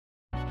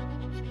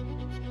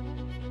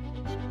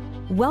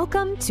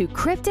Welcome to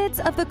Cryptids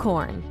of the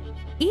Corn.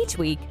 Each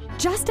week,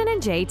 Justin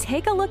and Jay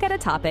take a look at a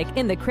topic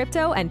in the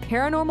crypto and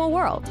paranormal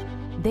world.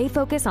 They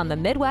focus on the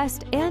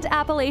Midwest and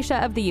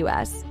Appalachia of the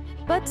U.S.,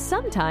 but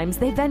sometimes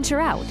they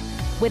venture out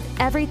with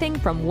everything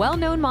from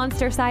well-known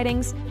monster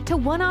sightings to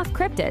one-off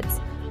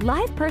cryptids,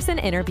 live person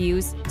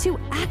interviews to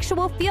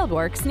actual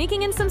fieldwork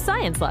sneaking in some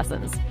science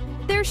lessons.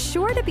 There's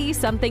sure to be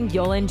something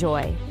you'll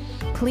enjoy.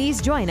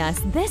 Please join us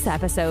this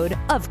episode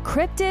of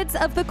Cryptids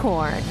of the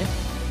Corn.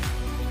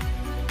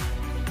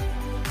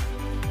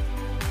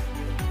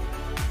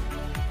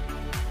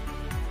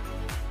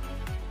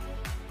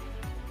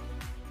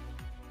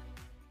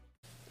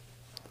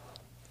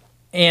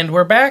 And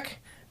we're back.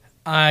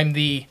 I'm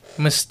the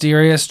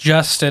mysterious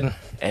Justin.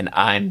 And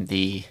I'm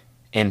the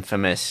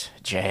infamous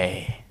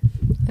Jay.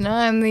 And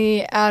I'm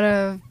the out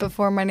of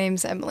before my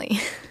name's Emily.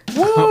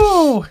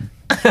 Woo!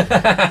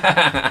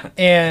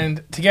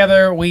 And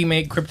together we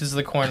make Cryptids of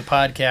the Corn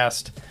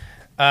podcast.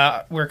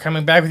 We're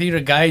coming back with you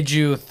to guide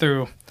you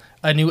through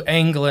a New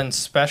England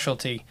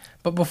specialty.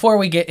 But before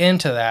we get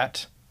into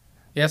that,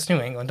 yeah, it's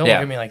New England. Don't look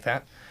at me like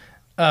that.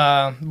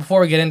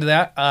 Before we get into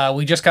that,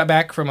 we just got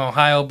back from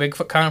Ohio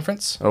Bigfoot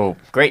Conference. Oh,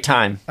 great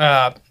time.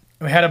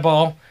 We had a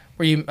ball.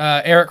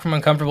 Eric from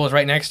Uncomfortable is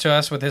right next to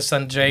us with his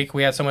son Jake.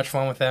 We had so much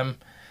fun with them.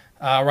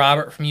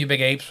 Robert from You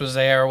Big Apes was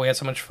there. We had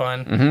so much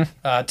fun.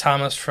 Mm-hmm.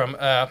 Thomas from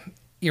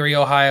Erie,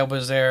 Ohio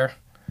was there.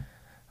 I'm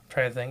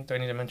trying to think. Do I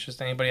need to mention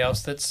anybody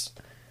else that's...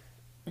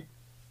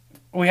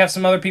 We have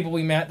some other people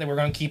we met that we're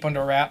going to keep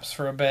under wraps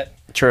for a bit.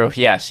 True,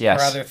 yes. For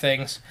other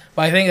things.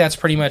 But I think that's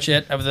pretty much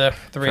it of the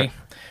three. Sure.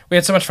 We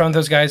had so much fun with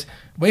those guys.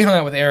 We hung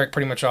out with Eric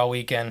pretty much all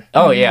weekend.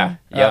 Oh, yeah.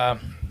 Yep.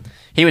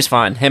 He was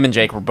fun. Him and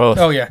Jake were both.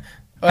 Oh, yeah.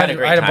 I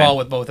had a ball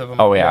with both of them.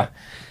 Oh, yeah.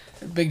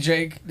 Big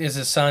Jake is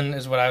his son,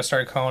 is what I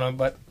started calling him,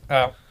 but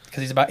because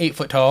he's about 8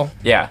 foot tall.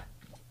 Yeah.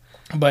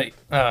 But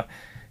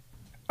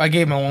I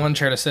gave him a lawn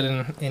chair to sit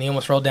in, and he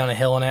almost rolled down a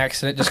hill in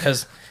accident just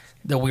because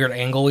the weird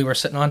angle we were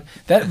sitting on.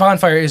 That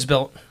bonfire is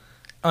built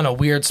on a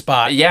weird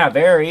spot. Yeah,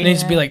 very. It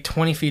needs to be like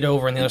 20 feet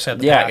over on the other side of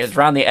the path. Yeah, it's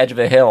around the edge of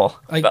a hill.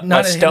 Like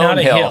not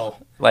a hill.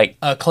 Like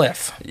a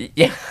cliff.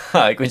 Yeah,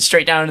 like went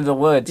straight down into the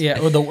woods. Yeah,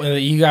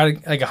 you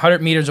got like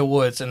 100 meters of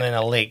woods and then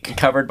a lake.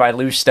 Covered by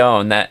loose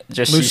stone that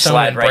just loose stone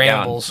slide and right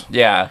brambles. Down.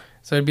 Yeah.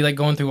 So it'd be like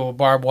going through a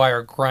barbed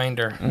wire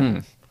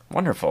grinder.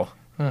 Wonderful.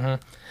 Mm-hmm.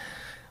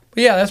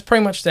 But yeah, that's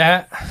pretty much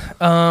that.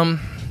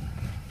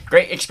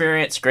 Great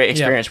experience.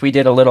 Yeah. We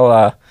did a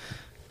little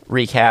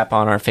recap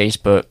on our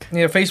Facebook.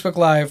 Yeah, Facebook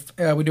Live.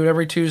 We do it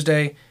every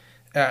Tuesday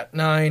at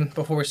 9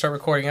 before we start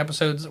recording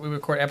episodes. We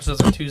record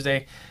episodes on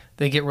Tuesday.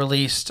 They get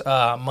released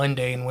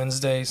Monday and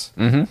Wednesdays.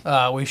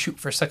 Mm-hmm. We shoot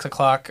for 6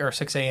 o'clock or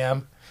 6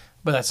 a.m.,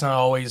 but that's not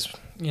always,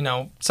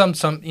 some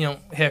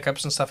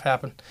hiccups and stuff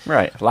happen.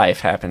 Right. Life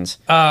happens.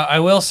 I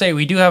will say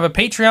we do have a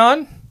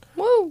Patreon.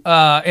 Woo!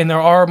 And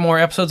there are more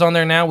episodes on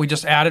there now. We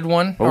just added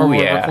one. We're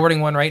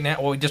recording one right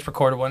now. Well, we just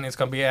recorded one. It's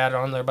going to be added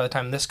on there by the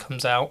time this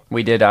comes out.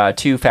 We did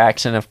 2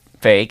 facts and a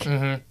fake.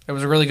 Mm-hmm. It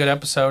was a really good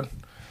episode.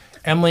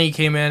 Emily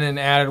came in and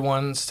added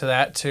ones to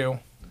that, too.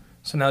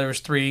 So now there was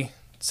 3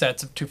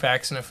 sets of 2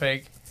 facts and a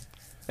fake.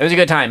 It was a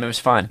good time. It was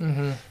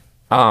fun.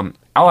 Mm-hmm.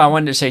 I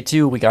wanted to say,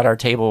 too, we got our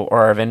table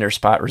or our vendor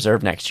spot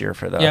reserved next year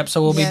for the... Yep,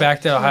 so we'll be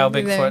back to Ohio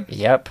Bigfoot.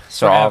 Yep.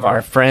 So all of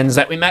our friends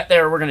that we met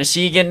there, we're going to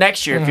see again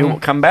next year if you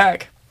won't come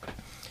back.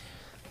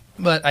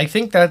 But I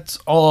think that's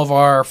all of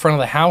our front of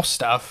the house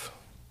stuff.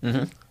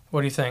 Mm-hmm.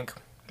 What do you think?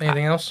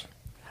 Anything else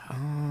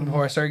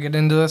before I start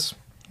getting into this?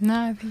 No,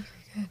 I think we're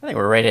good. I think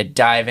we're ready to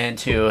dive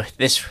into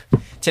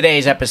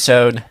today's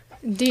episode.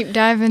 Deep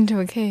dive into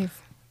a cave.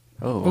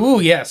 Ooh,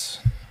 yes.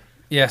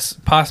 Yes,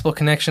 possible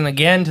connection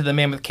again to the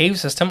Mammoth Cave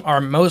System, our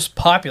most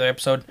popular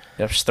episode.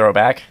 Just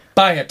throwback.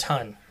 By a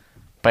ton.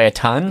 By a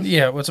ton?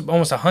 Yeah, it was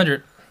almost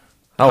 100.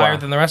 Higher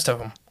than the rest of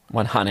them.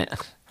 100.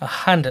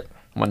 100.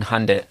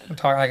 100. I'm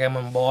talking like I'm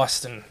in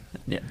Boston.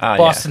 Yeah.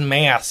 Boston,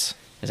 Mass.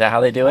 Is that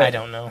how they do it? I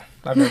don't know.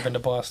 I've never been to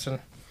Boston.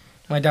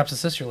 My adopted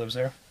sister lives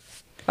there.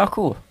 Oh,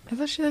 cool. I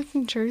thought she lived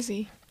in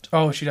Jersey.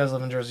 Oh, she does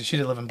live in Jersey. She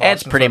did live in Boston.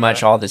 It's pretty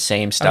much all the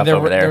same stuff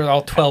over there. They're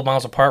all 12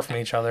 miles apart from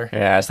each other.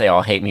 Yes, they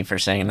all hate me for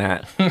saying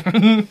that.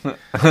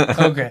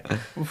 Okay.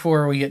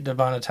 Before we get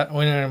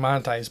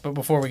demonetized, but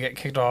before we get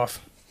kicked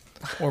off,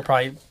 or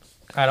probably,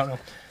 I don't know.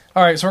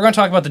 All right, so we're going to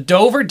talk about the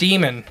Dover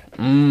Demon.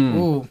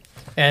 Ooh.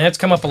 And it's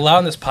come up a lot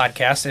in this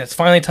podcast, and it's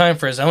finally time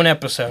for his own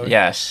episode.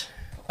 Yes.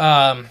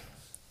 Right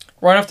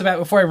off the bat,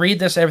 before I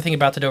read everything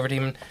about the Dover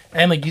Demon,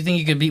 Emily, do you think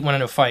you could beat one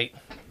in a fight?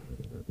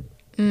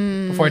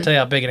 Before I tell you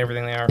how big and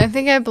everything they are. I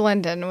think I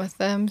blend in with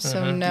them,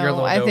 so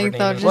no. I think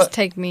they'll just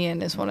take me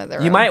in as one of their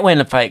own. You might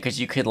win a fight because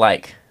you could,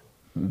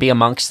 be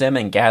amongst them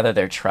and gather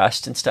their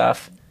trust and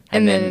stuff.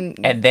 And then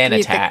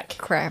attack. The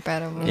crap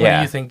out of them. Yeah. What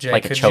do you think, Jay?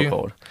 Like a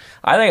chokehold.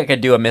 I think I could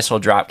do a missile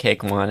drop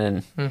kick one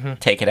and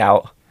take it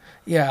out.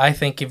 Yeah, I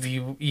think if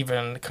you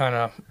even kind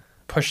of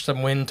push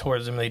some wind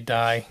towards them, they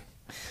die.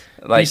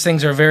 These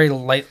things are very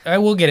light.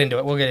 We'll get into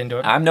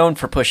it. I'm known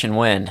for pushing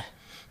wind.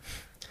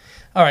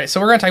 All right,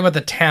 so we're going to talk about the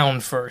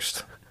town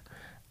first.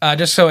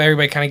 Just so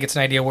everybody kind of gets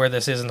an idea where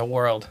this is in the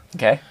world.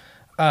 Okay.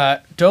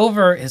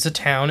 Dover is a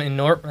town in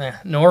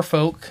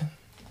Norfolk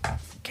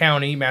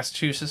County,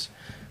 Massachusetts,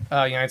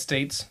 United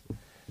States.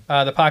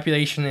 The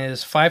population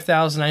is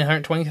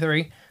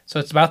 5,923, so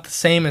it's about the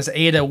same as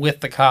Ada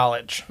with the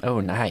college. Oh,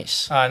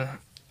 nice. Our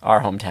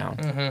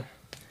hometown.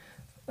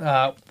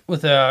 Mm-hmm.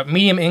 With a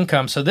medium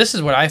income, so this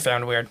is what I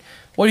found weird.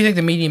 What do you think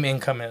the medium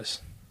income is?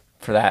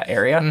 For that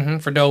area? Mm-hmm,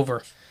 for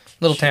Dover.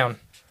 Little town.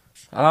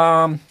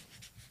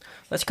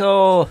 Let's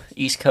go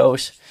East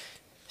Coast,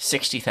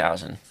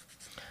 60,000.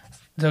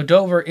 So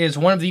Dover is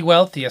one of the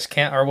wealthiest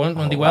one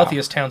of the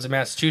wealthiest towns in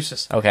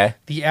Massachusetts. Okay.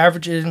 The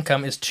average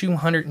income is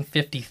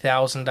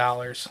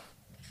 $250,000.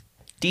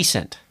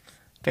 Decent.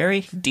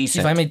 Very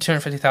decent. If I made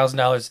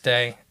 $250,000 a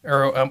day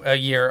or a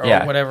year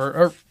or whatever,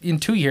 or in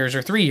 2 years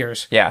or 3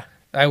 years,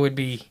 I would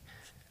be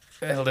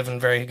living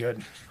very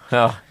good.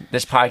 Oh,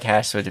 this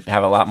podcast would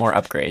have a lot more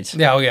upgrades.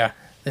 Yeah, oh yeah.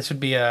 This would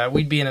be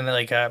we'd be in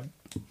like a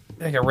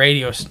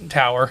radio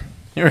tower.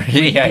 Yeah.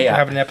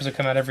 Have an episode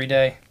come out every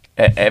day.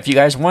 If you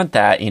guys want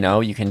that,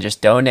 you can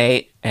just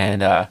donate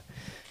and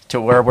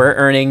to where we're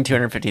earning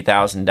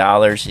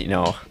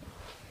 $250,000,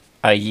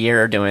 a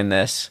year doing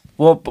this.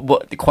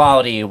 The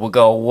quality will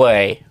go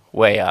way,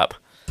 way up.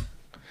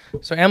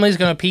 So Emily's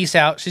going to peace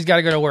out. She's got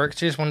to go to work.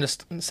 She just wanted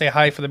to say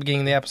hi for the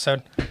beginning of the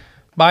episode.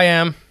 Bye,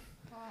 Em.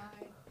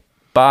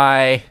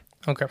 Bye.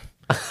 Okay.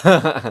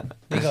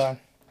 Be gone.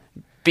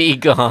 Be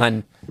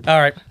gone. All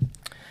right.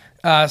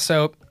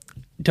 So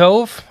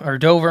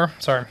Dover,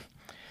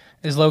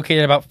 is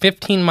located about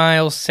 15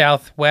 miles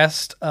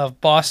southwest of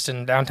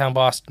Boston, downtown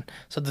Boston.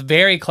 So it's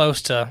very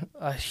close to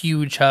a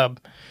huge hub.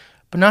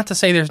 But not to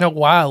say there's no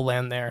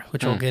wildland there,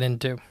 which we'll get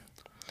into.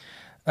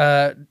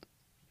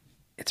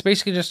 It's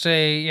basically just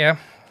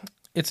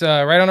it's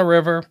right on a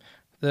river,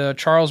 the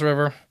Charles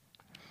River.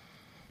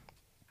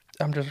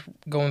 I'm just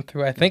going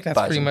through, I think that's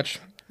pretty much,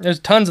 there's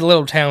tons of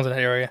little towns in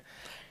that area.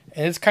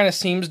 And it kind of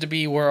seems to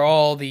be where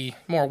all the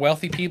more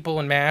wealthy people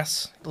in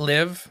Mass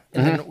live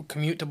and then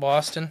commute to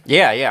Boston.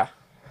 Yeah.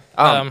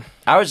 I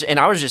was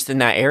just in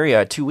that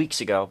area 2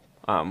 weeks ago,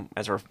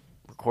 as we're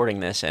recording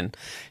this, and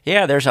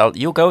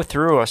you'll go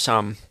through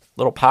some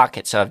little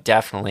pockets of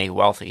definitely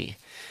wealthy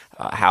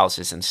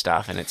houses and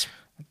stuff, and it's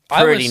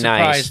pretty nice.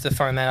 I was surprised to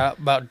find that out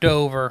about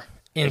Dover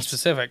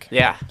specific.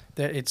 Yeah,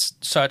 that it's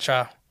such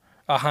a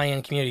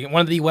high-end community.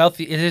 One of the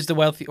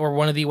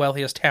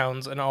wealthiest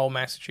towns in all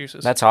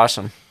Massachusetts. That's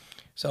awesome.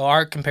 So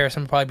our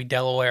comparison would probably be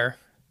Delaware.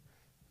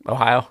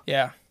 Ohio?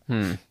 Yeah.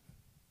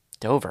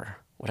 Dover.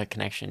 What a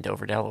connection,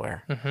 Dover,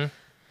 Delaware. Mm-hmm.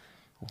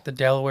 The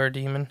Delaware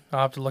Demon.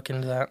 I'll have to look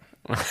into that.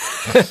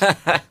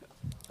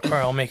 Or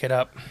I'll make it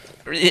up.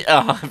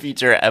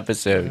 Future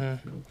episode.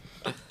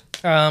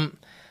 Mm-hmm.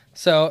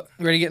 So,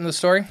 ready to get into the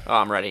story? Oh,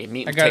 I'm ready.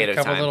 Meat and potato time. I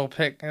got a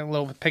couple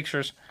little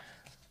pictures.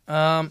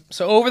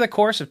 So over the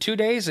course of 2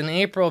 days in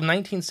April of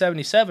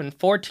 1977,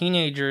 4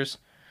 teenagers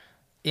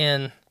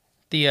in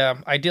the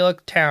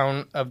idyllic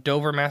town of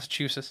Dover,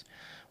 Massachusetts,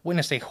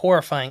 witnessed a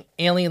horrifying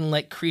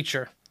alien-like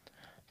creature.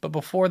 But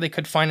before they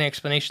could find an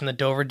explanation, the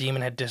Dover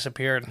demon had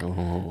disappeared.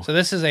 Ooh. So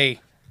this is a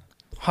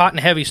hot and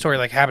heavy story,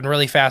 like happened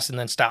really fast and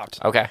then stopped.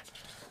 Okay.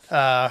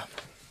 So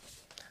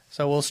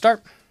we'll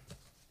start.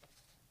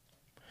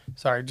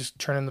 Sorry, just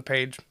turning the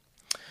page.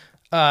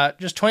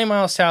 Just 20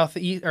 miles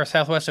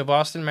southwest of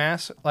Boston,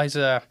 Mass, lies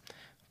the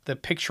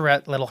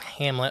picturesque little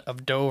hamlet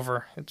of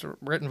Dover. It's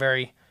written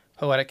very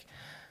poetic.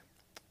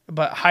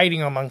 But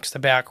hiding amongst the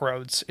back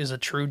roads is a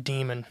true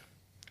demon.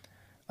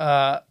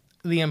 The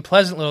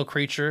unpleasant little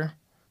creature,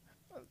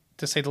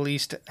 to say the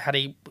least, had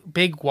a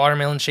big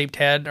watermelon-shaped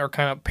head, or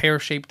kind of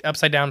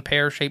upside-down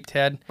pear-shaped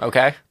head.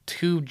 Okay.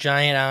 2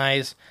 giant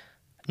eyes,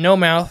 no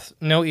mouth,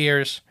 no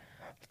ears,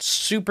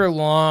 super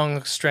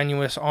long,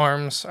 strenuous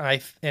arms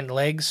and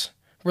legs,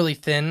 really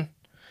thin,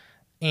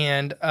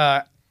 and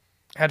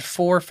had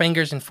 4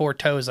 fingers and 4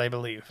 toes, I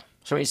believe.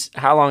 So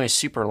how long is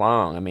super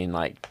long? I mean,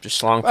 like,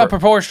 just long for...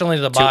 proportionally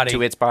to the body.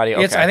 To its body,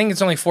 okay. I think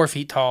it's only 4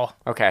 feet tall.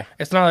 Okay.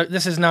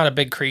 This is not a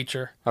big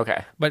creature.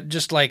 Okay. But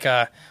just like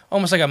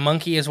almost like a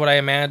monkey is what I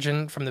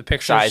imagine from the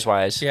pictures.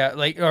 Size-wise. Yeah,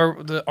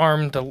 or the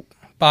arm to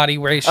body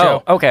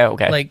ratio. Oh,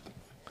 okay. Like...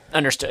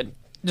 Understood.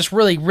 Just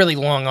really, really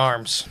long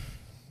arms.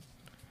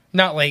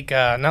 Not like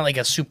a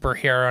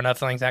superhero or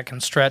nothing like that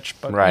can stretch,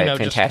 but right,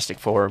 Fantastic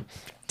Four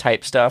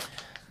type stuff.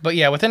 But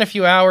yeah, within a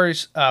few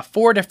hours,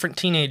 4 different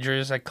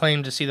teenagers had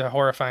claimed to see the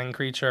horrifying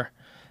creature.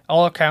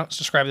 All accounts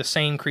describe the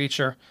same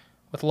creature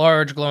with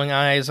large glowing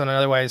eyes on an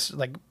otherwise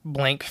like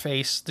blank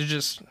face. There's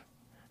just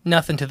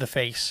nothing to the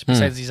face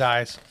besides these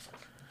eyes.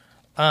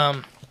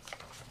 But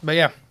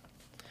yeah,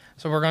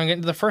 so we're going to get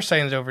into the first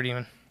sighting of the Dover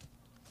demon.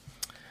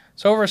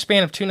 So over a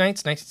span of 2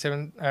 nights,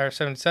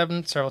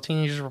 1977, several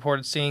teenagers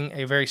reported seeing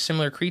a very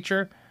similar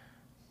creature.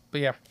 But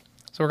yeah,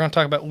 so we're going to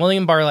talk about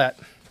William Bartlett,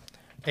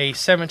 a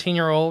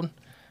 17-year-old,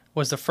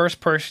 was the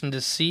first person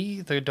to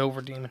see the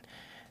Dover demon,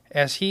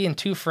 as he and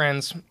 2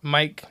 friends,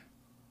 Mike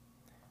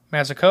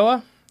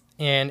Mazzucoa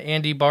and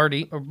Andy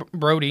Brody,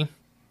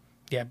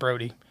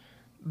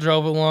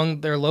 drove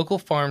along their local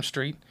farm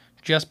street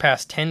just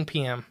past 10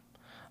 p.m.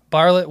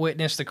 Bartlett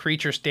witnessed the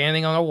creature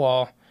standing on a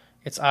wall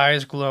its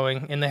eyes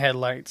glowing in the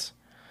headlights.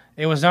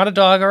 It was not a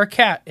dog or a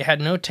cat. It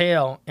had no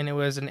tail, and it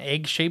was an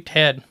egg-shaped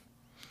head.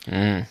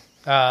 The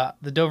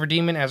Dover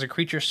Demon, as a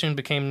creature soon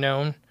became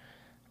known,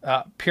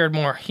 appeared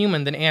more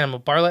human than animal.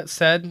 Bartlett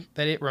said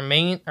that it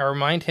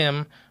remind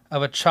him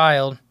of a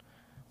child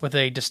with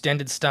a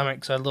distended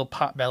stomach, so a little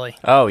pot belly.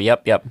 Oh,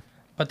 yep.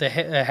 But it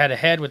had a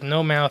head with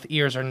no mouth,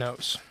 ears, or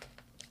nose.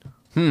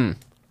 It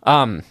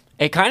kind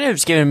of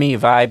is giving me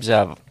vibes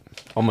of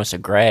almost a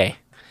gray.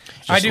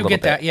 I do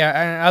get that, yeah.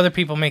 And other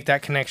people make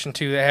that connection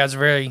too. It has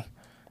very,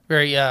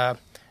 very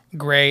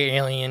gray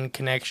alien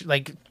connection,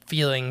 like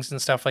feelings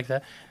and stuff like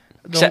that.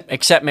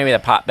 Except maybe the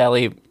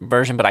potbelly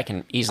version, but I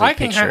can easily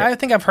picture it. I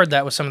think I've heard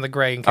that with some of the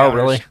gray encounters. Oh,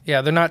 really?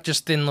 Yeah, they're not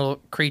just thin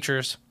little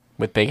creatures.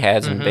 With big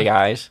heads and big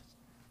eyes.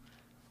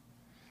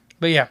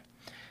 But yeah,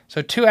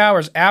 so 2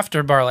 hours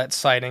after Bartlett's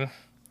sighting,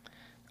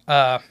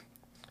 a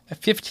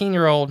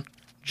 15-year-old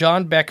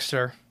John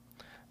Baxter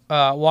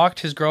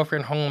walked his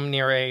girlfriend home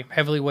near a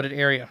heavily wooded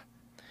area.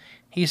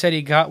 He said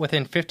he got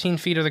within 15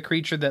 feet of the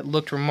creature that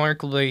looked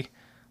remarkably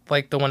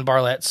like the one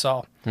Bartlett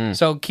saw.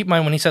 So keep in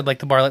mind when he said like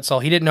the Bartlett saw,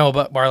 he didn't know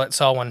about Bartlett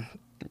saw one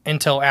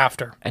until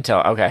after.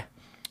 Okay.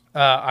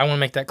 I want to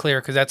make that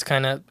clear because that's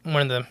kind of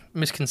one of the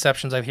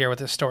misconceptions I hear with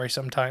this story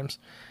sometimes.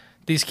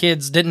 These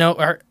kids did know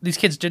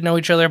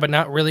each other, but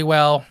not really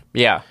well.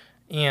 Yeah.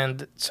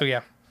 And so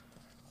yeah,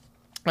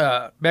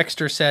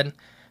 Baxter said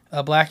made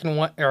a black and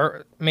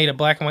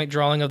white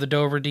drawing of the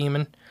Dover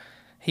Demon.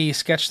 He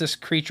sketched this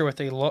creature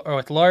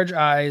with large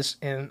eyes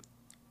and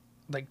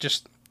like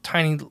just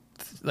tiny,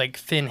 like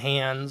thin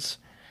hands.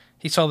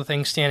 He saw the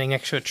thing standing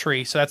next to a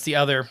tree. So that's the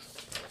other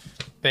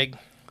big. I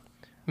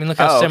mean, look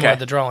how similar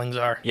the drawings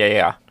are.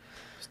 Yeah.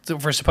 So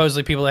for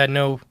supposedly people that had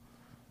no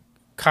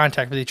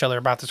contact with each other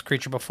about this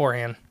creature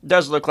beforehand. It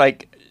does look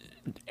like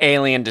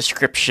alien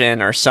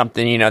description or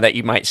something, that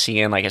you might see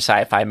in like a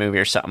sci-fi movie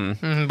or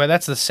something. But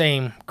that's the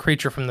same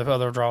creature from the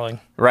other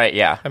drawing. Right,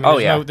 yeah. I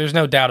mean, there's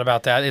no doubt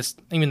about that. It's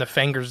even the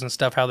fingers and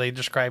stuff, how they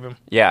describe him.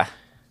 Yeah.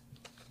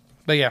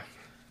 But yeah.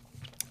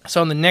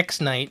 So on the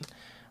next night,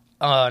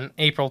 on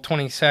April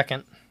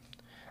 22nd,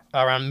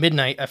 around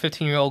midnight, a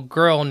 15-year-old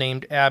girl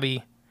named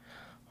Abby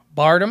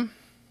Bardem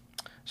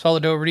saw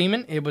the Dover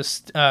Demon. It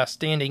was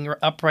standing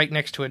upright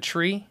next to a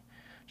tree.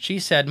 She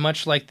said,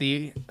 much like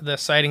the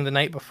sighting the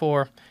night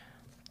before.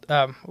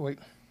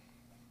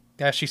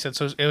 She said,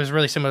 so it was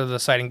really similar to the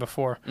sighting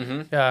before.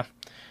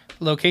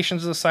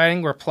 Locations of the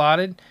sighting were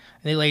plotted, and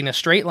they lay in a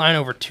straight line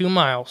over 2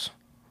 miles.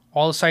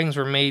 All the sightings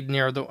were made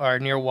near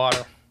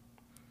water.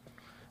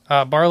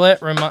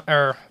 Bartlett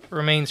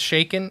remains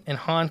shaken and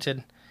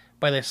haunted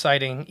by the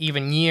sighting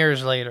even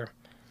years later.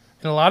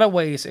 In a lot of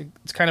ways,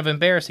 it's kind of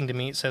embarrassing to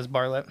me, says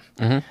Bartlett.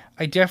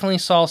 I definitely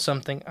saw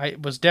something.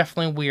 It was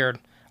definitely weird.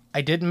 I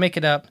didn't make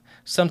it up.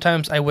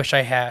 Sometimes I wish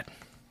I had.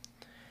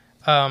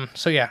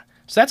 So yeah.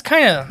 So that's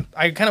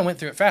I kind of went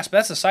through it fast, but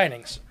that's the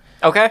sightings.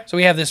 Okay. So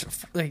we have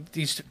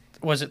these,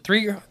 was it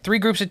three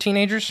groups of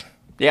teenagers?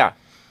 Yeah.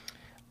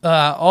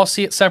 All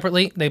see it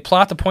separately. They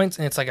plot the points,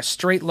 and it's like a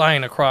straight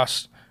line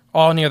across,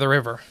 all near the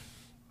river.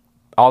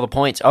 All the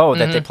points? Oh,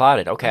 that they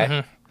plotted.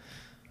 Okay.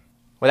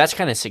 Well, that's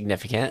kind of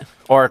significant,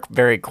 or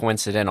very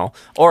coincidental,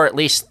 or at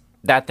least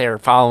that they're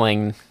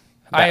following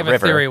that I have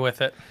river. a theory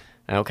with it.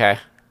 Okay.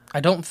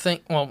 I don't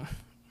think, well,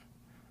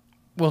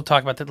 we'll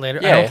talk about that later.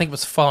 Yeah, I don't think it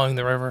was following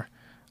the river.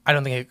 I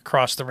don't think it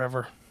crossed the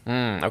river.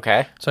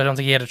 Okay. So I don't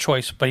think he had a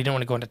choice, but he didn't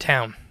want to go into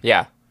town.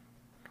 Yeah.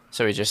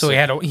 So he just... So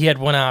he had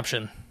one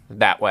option.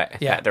 That way.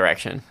 Yeah. That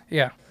direction.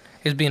 Yeah.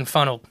 He was being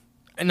funneled.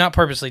 And not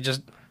purposely,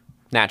 just...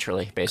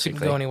 Naturally, basically.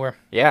 Couldn't go anywhere.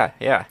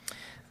 Yeah.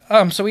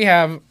 So we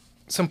have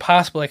some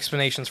possible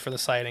explanations for the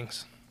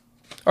sightings.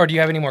 Or do you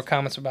have any more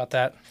comments about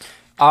that?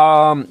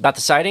 About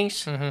the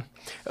sightings?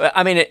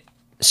 I mean,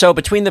 so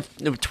between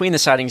the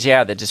sightings,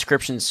 the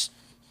descriptions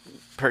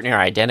pretty near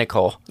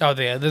identical. Oh,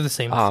 they're the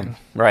same thing.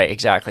 Right,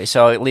 exactly.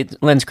 So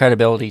it lends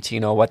credibility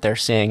to, what they're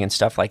seeing and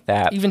stuff like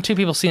that. Even two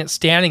people seeing it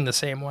standing the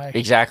same way.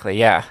 Exactly,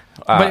 yeah.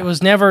 But it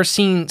was never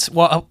seen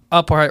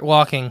upright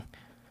walking.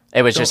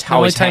 It was just how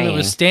it was hanging. The only time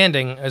it was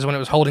standing is when it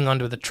was holding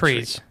onto the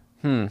trees.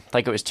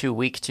 Like it was too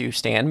weak to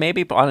stand,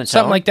 maybe, on its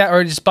Something own? like that,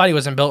 or his body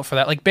wasn't built for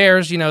that. Like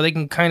bears, they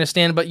can kind of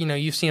stand, but,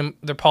 you see them,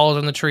 their paws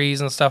on the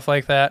trees and stuff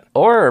like that.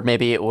 Or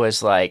maybe it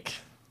was like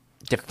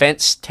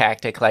defense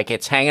tactic, like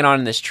it's hanging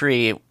on this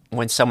tree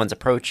when someone's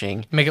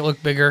approaching. Make it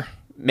look bigger.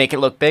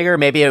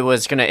 Maybe it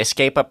was going to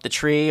escape up the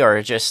tree,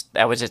 or just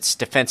that was its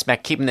defense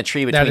keeping the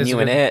tree between you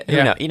and it.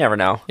 Yeah. You never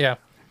know. Yeah.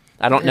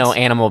 I don't know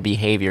animal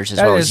behaviors as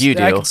well as you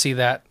do. I can see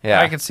that.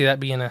 Yeah. I can see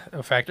that being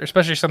a factor,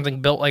 especially something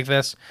built like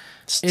this.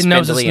 It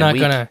knows it's not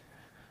going to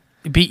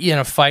beat you in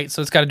a fight,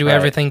 so it's got to do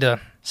everything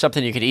to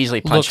something you could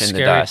easily punch in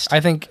the dust.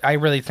 I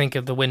really think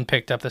if the wind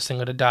picked up, this thing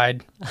would have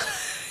died.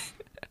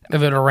 If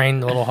it had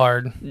rained a little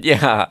hard.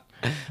 Yeah.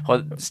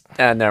 Well,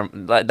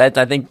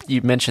 I think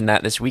you mentioned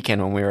that this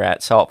weekend when we were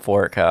at Salt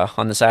Fork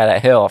on the side of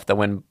that hill. If the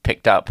wind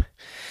picked up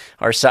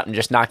or something,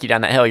 just knocked you down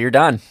that hill, you're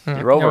done.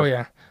 You're over. Oh,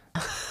 yeah.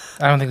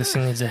 I don't think this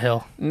thing needs a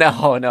hill.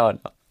 No.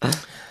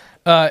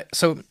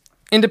 So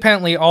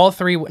Independently, all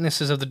 3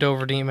 witnesses of the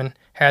Dover demon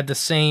had the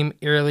same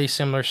eerily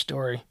similar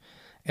story.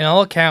 In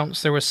all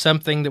accounts, there was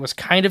something that was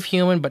kind of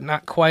human, but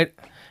not quite,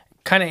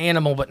 kind of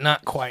animal, but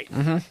not quite.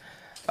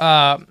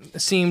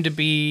 Seemed to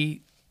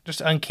be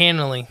just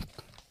uncannily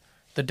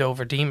the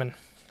Dover demon.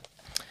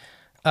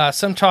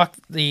 Some talked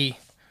the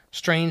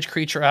strange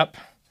creature up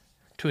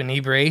to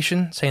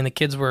inebriation, saying the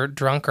kids were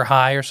drunk or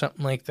high or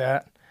something like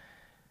that.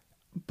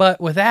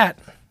 But with that,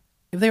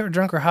 if they were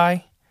drunk or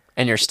high...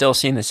 And you're still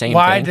seeing the same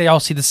why thing? did they all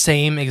see the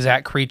same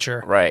exact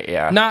creature? Right,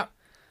 yeah. Not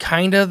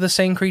kind of the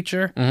same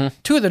creature.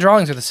 2 of the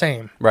drawings are the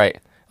same. Right.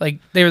 Like,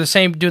 they were the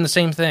same, doing the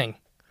same thing.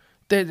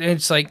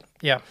 It's like,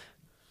 yeah.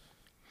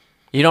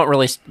 You don't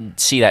really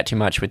see that too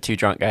much with 2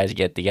 drunk guys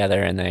get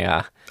together and they...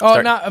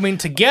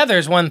 together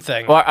is one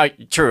thing. Well,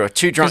 true.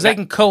 2 drunk guys. Because they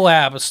can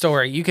collab a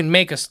story. You can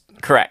make a...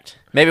 Correct.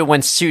 Maybe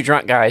when 2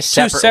 drunk guys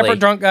separately... 2 separate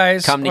drunk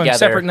guys come together, on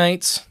separate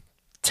nights.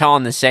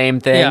 Telling the same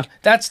thing. Yeah,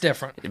 that's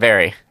different.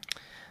 Very.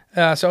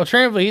 So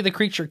alternatively, the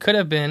creature could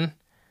have been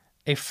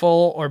a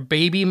full or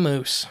baby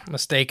moose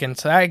mistaken.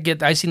 So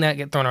I seen that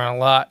get thrown around a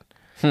lot.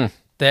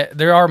 That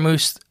there are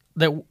moose...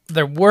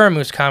 There were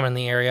moose common in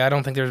the area. I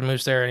don't think there's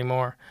moose there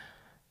anymore.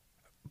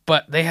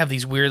 But they have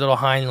these weird little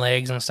hind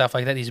legs and stuff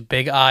like that. These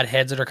big odd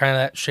heads that are kind of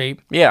that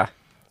shape. Yeah.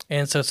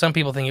 And so some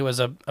people think it was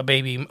a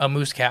baby, a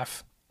moose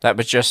calf. That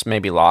was just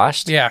maybe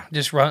lost? Yeah,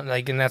 just run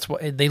and that's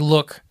what they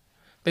look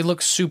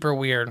super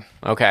weird.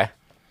 Okay.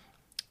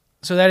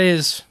 So that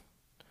is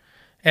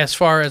as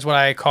far as what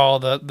I call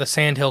the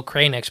sandhill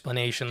crane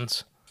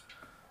explanations.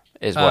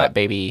 Is what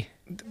baby?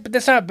 But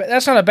that's not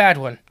a bad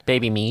one.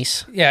 Baby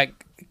meese. Yeah,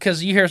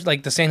 because you hear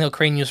like the sandhill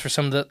crane used for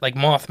some of the like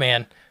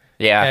Mothman.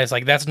 Yeah. And it's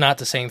like that's not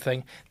the same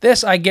thing.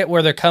 This I get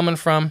where they're coming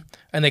from,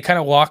 and they kind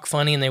of walk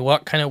funny and they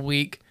walk kind of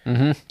weak.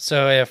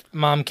 So if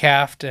mom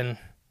calved and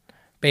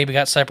baby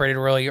got separated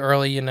really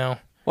early, Well,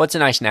 it's a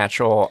nice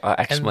natural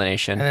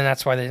explanation. And then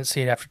that's why they didn't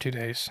see it after 2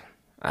 days.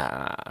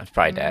 It's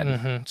probably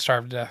dead.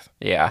 Starved to death.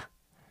 Yeah.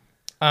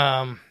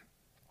 But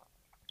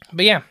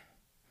yeah.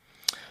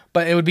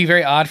 But it would be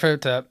very odd for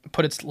it to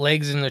put its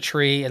legs in the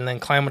tree and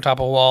then climb on top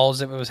of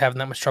walls if it was having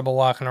that much trouble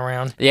walking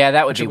around. Yeah,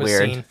 that would be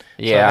weird. Seen.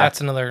 Yeah. So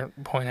that's another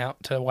point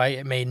out to why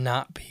it may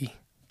not be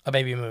a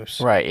baby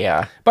moose. Right,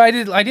 yeah. But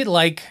I did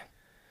like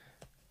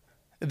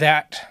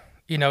that,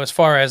 as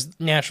far as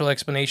natural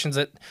explanations,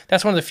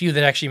 that's one of the few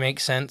that actually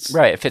makes sense.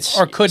 Right, if it's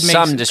or could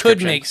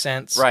make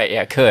sense. Right,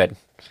 yeah, could.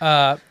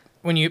 But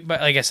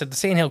like I said, the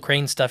sandhill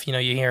crane stuff, you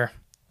hear,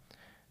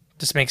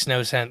 just makes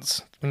no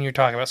sense when you're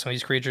talking about some of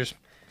these creatures.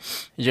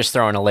 You're just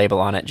throwing a label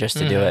on it just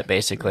to do it,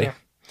 basically.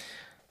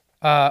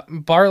 Yeah.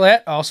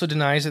 Bartlett also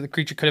denies that the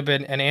creature could have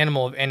been an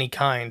animal of any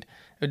kind.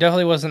 It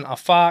definitely wasn't a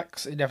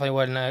fox. It definitely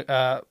wasn't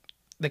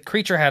the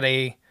creature had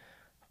a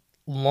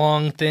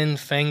long, thin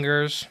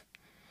fingers.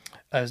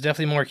 It's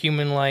definitely more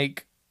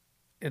human-like.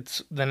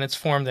 Than it's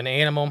formed an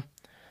animal.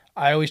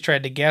 I always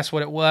tried to guess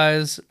what it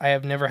was. I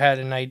have never had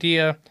an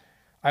idea.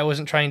 I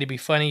wasn't trying to be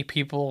funny.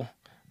 People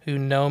who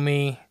know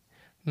me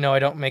know I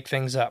don't make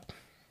things up.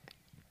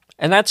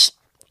 And that's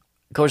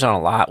goes on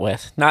a lot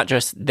with not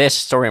just this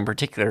story in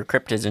particular,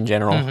 cryptids in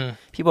general.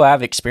 People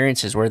have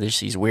experiences where there's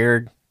these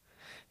weird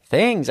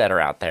things that are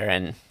out there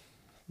and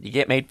you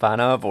get made fun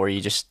of, or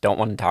you just don't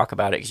want to talk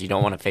about it because you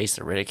don't want to face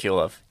the ridicule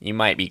of you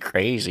might be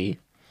crazy,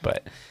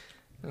 but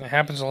it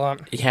happens a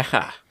lot.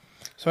 Yeah.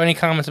 So any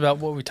comments about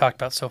what we talked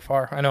about so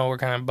far? I know we're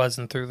kind of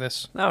buzzing through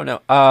this. No.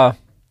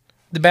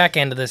 The back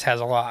end of this has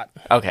a lot.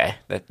 Okay,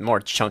 the more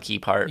chunky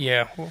part.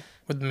 Yeah,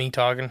 with me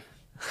talking.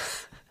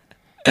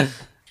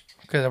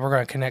 Because we're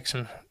going to connect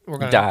some. We're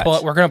going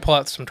to pull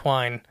out some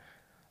twine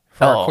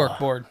for our cork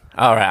board.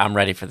 All right, I'm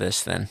ready for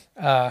this then.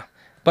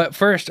 But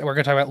first, we're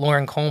going to talk about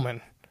Loren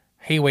Coleman.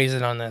 He weighs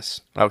in on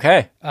this.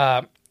 Okay.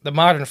 The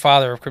modern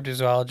father of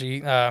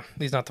cryptozoology.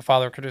 He's not the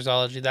father of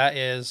cryptozoology. That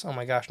is, oh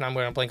my gosh, now I'm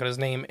going to blank on his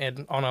name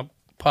on a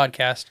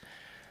podcast.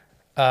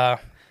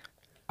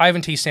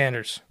 Ivan T.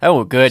 Sanders.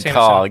 Oh, good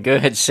Sanderson. call.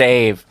 Good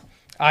save.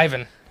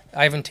 Ivan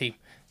T.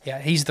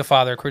 Yeah, he's the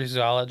father of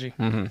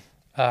cryptozoology.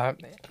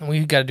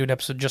 We got to do an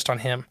episode just on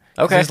him.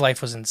 Okay. His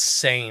life was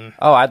insane.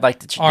 Oh, I'd like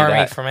to do Army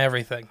that. from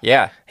everything.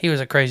 Yeah. He was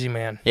a crazy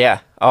man. Yeah.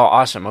 Oh,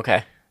 awesome.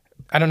 Okay.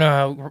 I don't know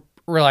how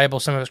reliable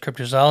some of his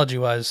cryptozoology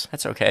was.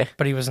 That's okay.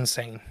 But he was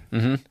insane.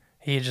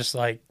 He just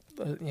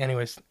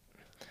anyways.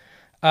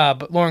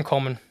 But Loren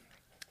Coleman,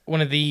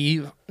 one of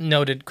the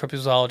noted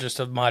cryptozoologists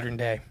of modern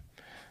day,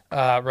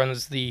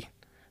 runs the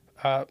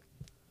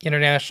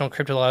International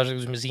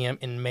Cryptozoological Museum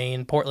in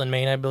Maine, Portland,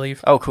 Maine, I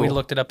believe. Oh, cool. We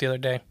looked it up the other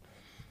day.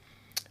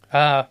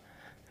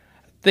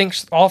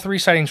 Thinks all 3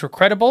 sightings were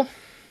credible.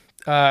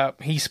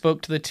 He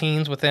spoke to the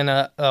teens within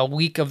a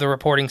week of the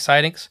reporting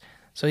sightings,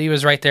 so he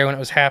was right there when it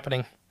was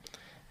happening.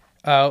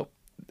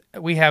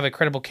 We have a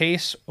credible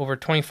case over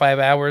 25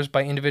 hours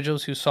by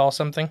individuals who saw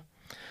something.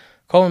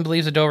 Coleman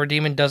believes the Dover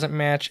demon doesn't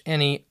match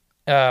any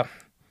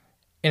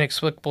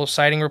inexplicable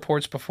sighting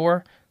reports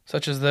before,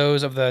 such as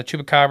those of the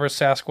Chupacabras,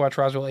 Sasquatch,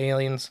 Roswell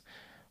aliens,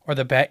 or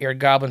the bat-eared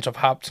goblins of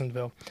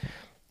Hobsonville.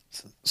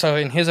 So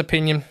in his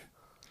opinion,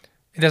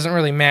 it doesn't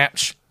really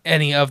match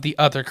any of the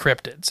other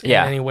cryptids in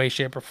any way,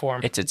 shape, or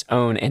form. It's its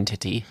own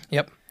entity.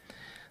 Yep.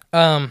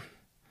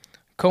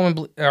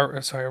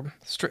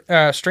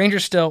 Stranger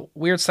still,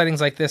 weird sightings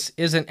like this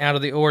isn't out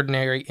of the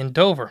ordinary in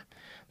Dover.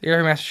 The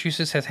area of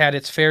Massachusetts has had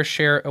its fair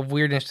share of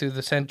weirdness through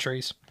the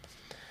centuries.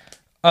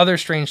 Other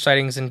strange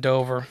sightings in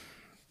Dover.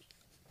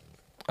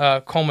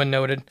 Coleman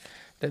noted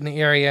that in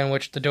the area in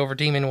which the Dover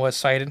Demon was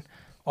sighted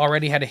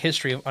already had a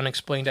history of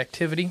unexplained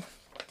activity.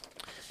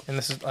 And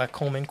this is a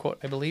Coleman quote,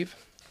 I believe.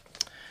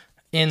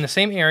 In the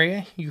same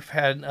area, you've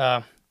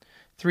had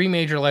 3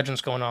 major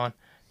legends going on,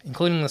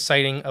 including the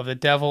sighting of the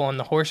devil on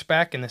the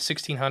horseback in the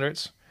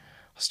 1600s,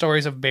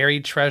 stories of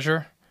buried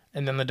treasure,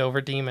 and then the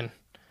Dover Demon.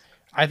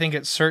 I think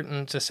it's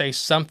certain to say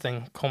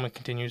something, Coleman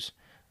continues.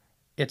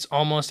 It's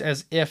almost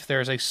as if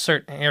there's a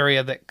certain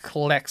area that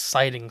collects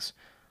sightings,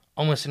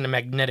 almost in a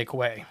magnetic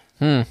way.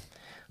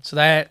 So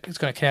that is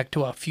going to connect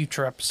to a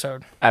future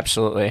episode.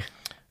 Absolutely.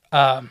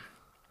 And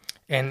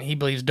he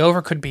believes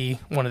Dover could be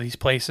one of these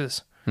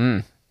places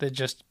that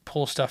just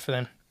pull stuff in.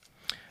 And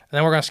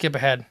then we're going to skip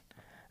ahead.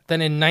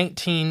 Then in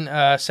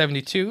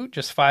 1972,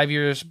 just 5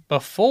 years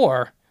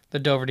before the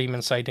Dover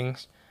Demon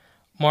sightings,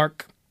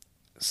 Mark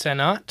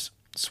Senat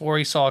swore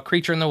he saw a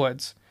creature in the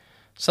woods,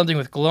 something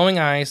with glowing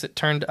eyes that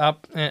turned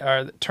up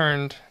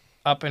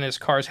in his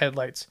car's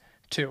headlights,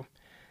 too.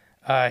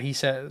 He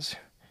says,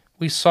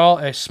 "We saw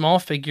a small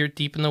figure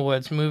deep in the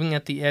woods moving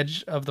at the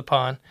edge of the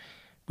pond.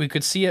 We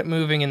could see it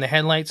moving in the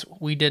headlights.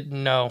 We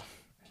didn't know."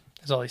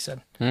 That's all he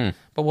said.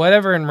 But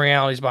whatever in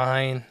reality is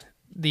behind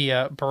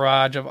the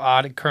barrage of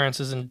odd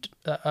occurrences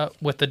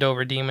with the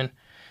Dover Demon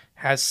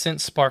has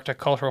since sparked a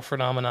cultural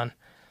phenomenon.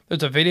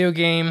 There's a video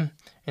game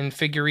and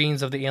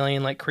figurines of the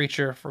alien-like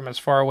creature from as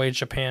far away as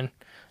Japan.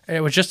 And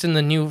it was just in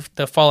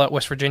the Fallout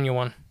West Virginia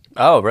one.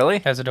 Oh, really?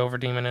 Has a Dover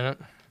Demon in it.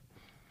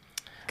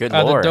 Good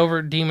lore. The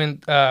Dover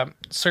Demon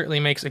certainly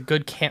makes a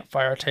good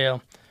campfire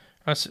tale.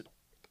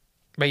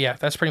 But yeah,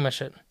 that's pretty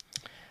much it.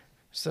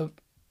 So,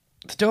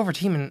 the Dover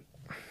Demon...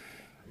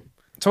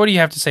 So what do you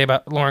have to say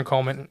about Loren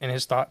Coleman and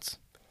his thoughts?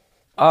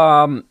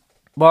 Well,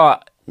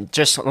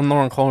 just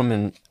Loren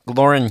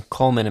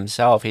Coleman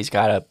himself, he's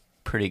got a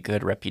pretty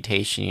good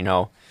reputation,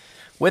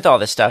 with all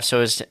this stuff. So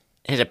his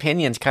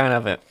opinion's kind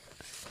of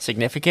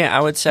significant,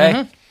 I would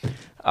say.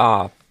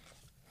 I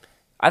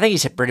think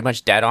he's pretty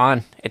much dead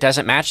on. It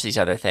doesn't match these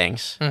other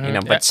things,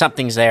 but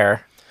something's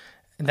there.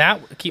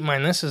 Keep in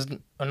mind, this is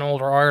an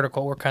older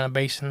article we're kind of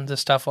basing this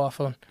stuff off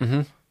of.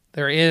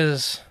 There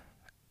is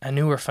a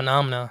newer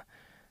phenomena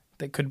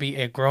that could be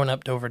a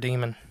grown-up Dover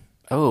Demon.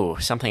 Oh,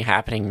 something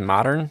happening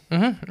modern?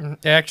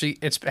 Actually,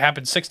 it's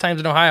happened 6 times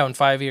in Ohio in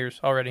 5 years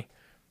already.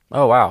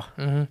 Oh, wow.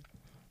 Well,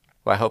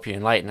 I hope you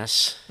enlighten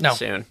us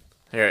soon.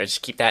 Here,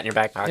 just keep that in your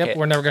back pocket. Yep,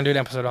 we're never going to do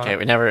an episode on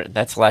it. Okay,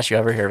 that's the last you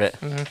ever hear of it.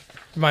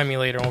 Remind me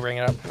later and we'll bring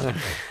it up.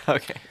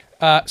 Okay.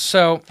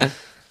 So,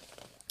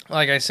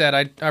 like I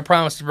said, I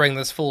promised to bring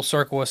this full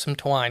circle with some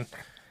twine.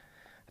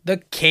 The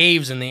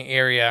caves in the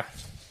area.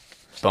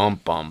 Bum,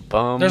 bum,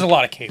 bum. There's a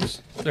lot of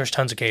caves. There's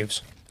tons of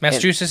caves.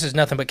 Massachusetts is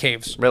nothing but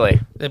caves. Really?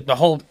 The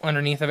whole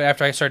underneath of it,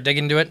 after I started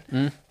digging into it,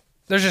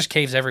 there's just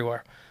caves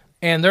everywhere.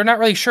 And they're not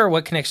really sure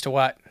what connects to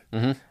what.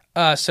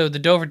 So the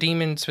Dover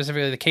Demon,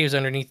 specifically the caves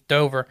underneath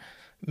Dover,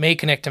 may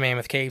connect to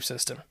Mammoth Cave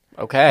System.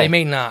 Okay. They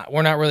may not.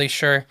 We're not really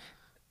sure.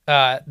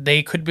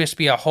 They could just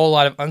be a whole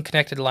lot of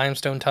unconnected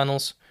limestone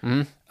tunnels.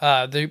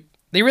 They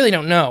really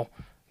don't know.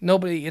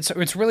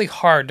 It's really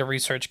hard to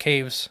research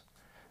caves.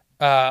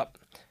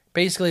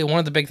 Basically, one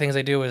of the big things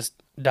they do is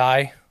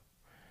dye.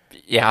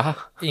 Yeah.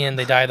 And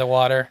they dye the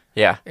water.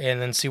 Yeah. And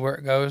then see where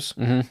it goes.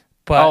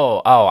 But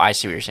oh, I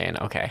see what you're saying.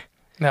 Okay.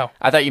 No.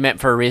 I thought you meant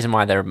for a reason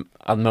why they're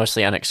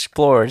mostly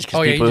unexplored,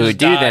 because people who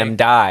do them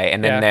die,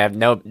 and then they have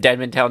no dead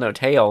men tell no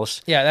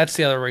tales. Yeah, that's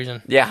the other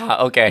reason. Yeah,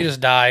 okay. You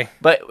just die.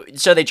 But,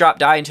 so they drop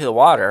dye into the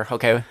water,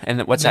 okay,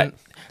 and what's that?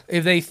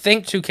 If they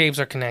think 2 caves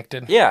are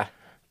connected,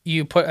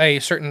 you put a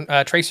certain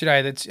tracer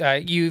dye that's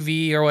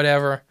UV or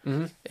whatever,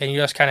 and you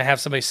just kind of have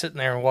somebody sitting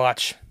there and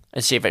watch.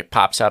 And see if it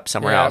pops up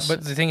somewhere else.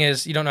 But the thing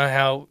is, you don't know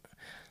how...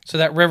 So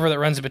that river that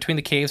runs in between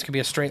the caves could be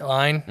a straight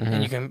line,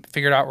 and you can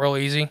figure it out real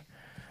easy.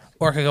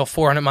 Or it could go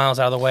 400 miles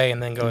out of the way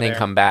and then go there. And then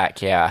come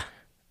back, yeah.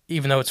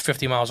 Even though it's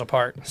 50 miles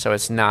apart. So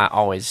it's not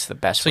always the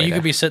best way. So you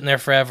could be sitting there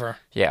forever.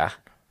 Yeah.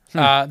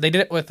 They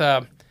did it with...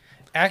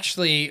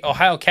 actually,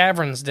 Ohio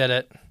Caverns did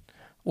it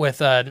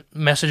with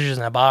messages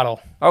in a bottle.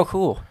 Oh,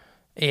 cool.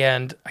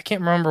 And I can't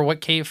remember what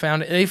cave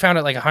found it. They found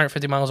it like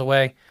 150 miles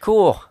away.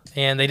 Cool.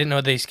 And they didn't know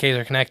these caves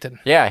are connected.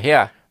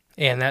 Yeah.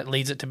 And that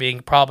leads it to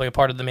being probably a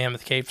part of the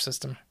Mammoth Cave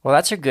System. Well,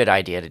 that's a good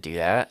idea to do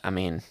that. I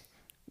mean,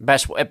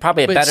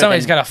 probably but better.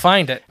 Somebody's got to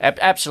find it.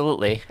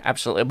 Absolutely.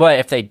 But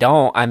if they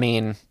don't, I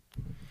mean,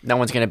 no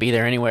one's going to be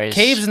there anyways.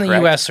 Caves in the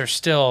U.S. are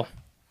still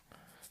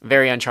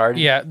very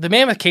uncharted. Yeah, the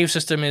Mammoth Cave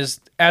System is,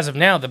 as of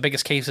now, the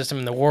biggest cave system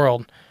in the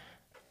world,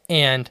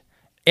 and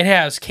it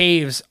has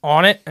caves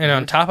on it and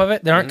on top of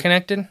it that aren't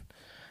connected, and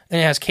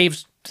it has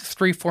caves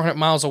 300-400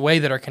 miles away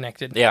that are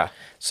connected. Yeah.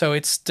 So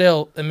it's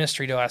still a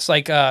mystery to us.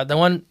 Like I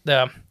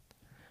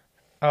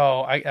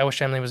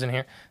wish Emily was in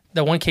here.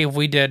 the one cave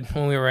we did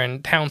when we were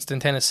in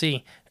Townsend,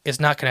 Tennessee, is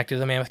not connected to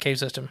the Mammoth Cave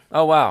system.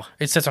 Oh, wow.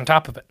 It sits on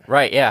top of it.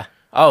 Right, yeah.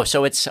 Oh,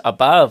 so it's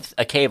above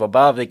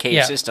the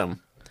cave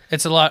system.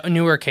 It's a lot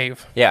newer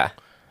cave. Yeah.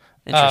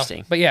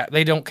 Interesting. But yeah,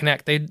 they don't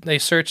connect. They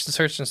searched and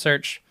searched and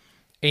searched,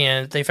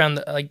 and they found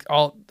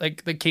that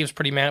the cave's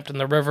pretty mapped, and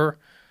the river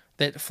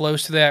that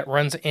flows to that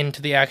runs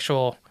into the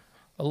actual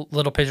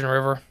Little Pigeon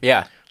River.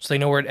 Yeah. So they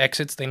know where it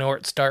exits, they know where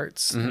it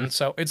starts, and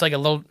so it's like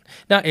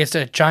it's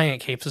a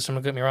giant cave system.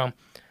 Don't get me wrong,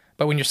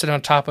 but when you're sitting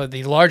on top of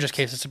the largest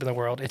cave system in the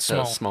world, it's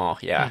small. Small,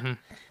 yeah.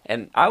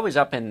 And I was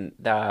up in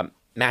the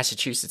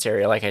Massachusetts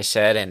area, like I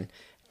said, and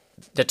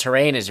the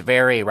terrain is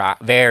very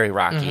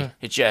rocky.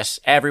 It's just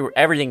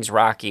everything's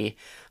rocky.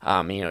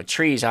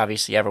 Trees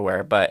obviously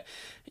everywhere, but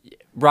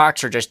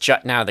rocks are just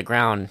jutting out of the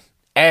ground.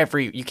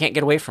 You can't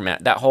get away from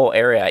it. That whole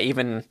area,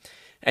 even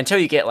until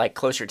you get like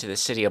closer to the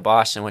city of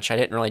Boston, which I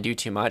didn't really do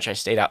too much. I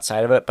stayed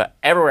outside of it, but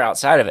everywhere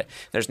outside of it,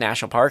 there's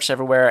national parks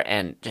everywhere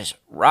and just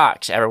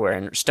rocks everywhere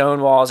and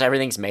stone walls.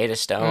 Everything's made of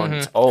stone.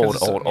 It's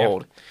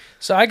old.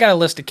 So I got a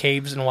list of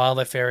caves and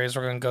wildlife areas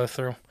we're going to go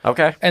through.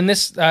 Okay. And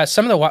this,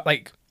 some of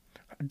the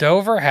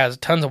Dover has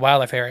tons of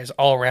wildlife areas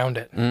all around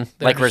it.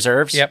 Like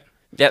reserves? Yep.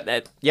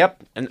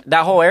 Yep. And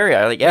that whole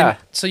area, And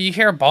so you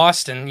hear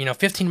Boston,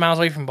 15 miles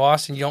away from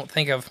Boston, you don't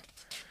think of...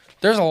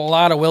 There's a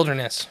lot of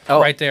wilderness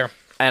right there.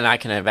 And I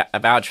can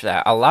vouch for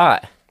that. A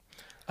lot.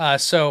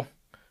 So,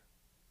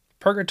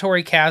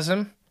 Purgatory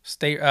Chasm,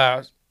 state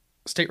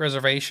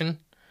reservation.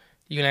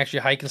 You can actually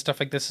hike and stuff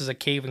like this. Is a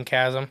cave and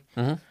chasm.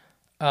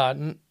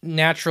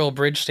 Natural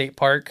Bridge State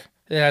Park.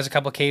 It has a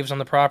couple of caves on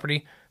the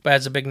property, but it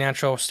has a big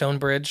natural stone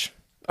bridge.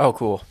 Oh,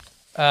 cool.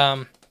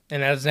 And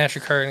that is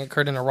naturally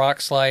occurred in a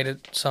rock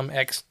slide some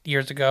X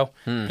years ago.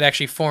 It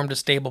actually formed a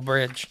stable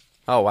bridge.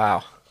 Oh,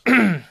 wow.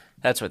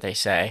 That's what they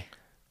say.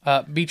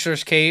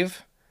 Beechler's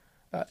Cave.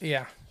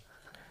 Yeah.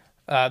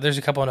 There's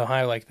a couple in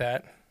Ohio like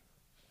that.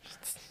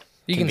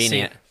 You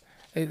Convenient.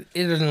 can see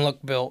it doesn't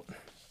look built.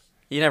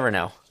 You never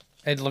know.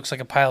 It looks like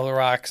a pile of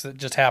rocks that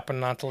just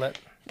happened not to let...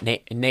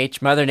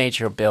 Mother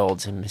Nature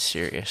builds in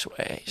mysterious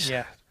ways.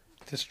 Yeah.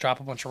 Just drop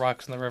a bunch of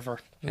rocks in the river.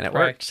 And it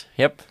works.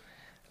 Yep.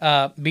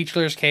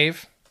 Beechler's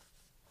Cave.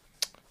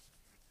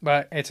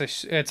 But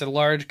it's a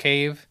large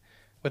cave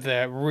with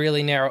a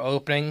really narrow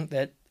opening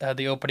that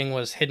the opening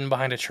was hidden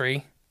behind a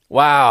tree.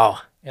 Wow.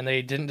 And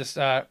they didn't just...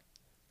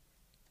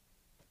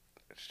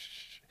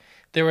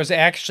 there was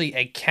actually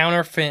a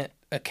counterfeit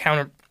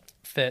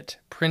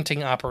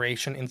printing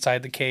operation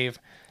inside the cave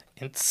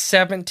in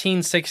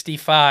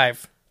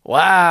 1765.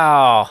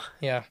 Wow.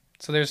 Yeah.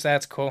 So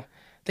that's cool.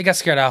 They got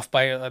scared off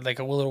by a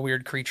little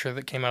weird creature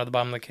that came out of the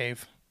bottom of the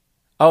cave.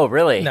 Oh,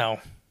 really? No.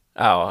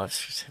 Oh, I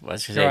was going to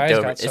say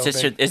Dover.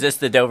 Is this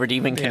the Dover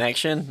Demon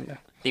connection? Yeah.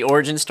 The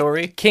origin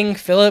story? King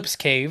Philip's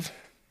Cave.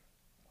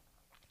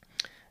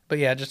 But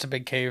yeah, just a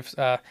big cave.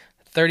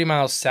 30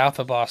 miles south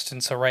of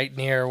Boston, so right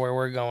near where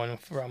we're going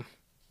from.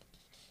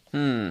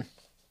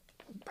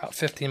 About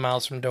 15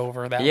 miles from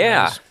Dover.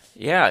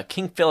 Yeah.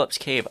 King Philip's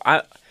Cave.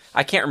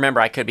 I can't remember.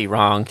 I could be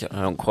wrong.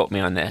 Don't quote me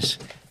on this.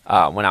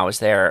 When I was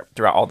there,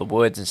 throughout all the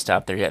woods and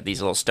stuff, there you have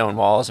these little stone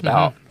walls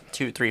about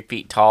 2-3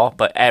 feet tall,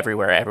 but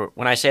everywhere.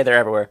 When I say they're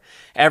everywhere,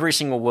 every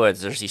single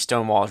woods, there's these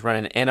stone walls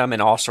running in them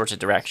in all sorts of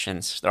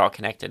directions. They're all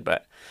connected,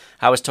 but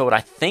I was told,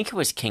 I think it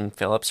was King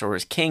Philip's, or it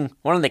was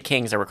one of the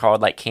kings that were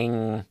called like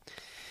King...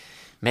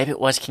 Maybe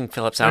it was King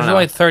Philip's. I don't know. There's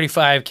only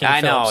 35 King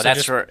Philips. I know.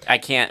 That's where I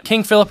can't...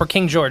 King Philip or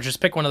King George. Just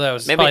pick one of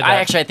those. Maybe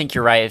I think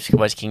you're right. If it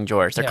was King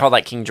George. They're called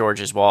like King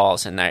George's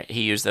walls, and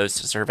he used those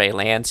to survey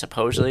land,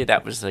 supposedly.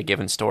 That was the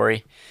given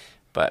story.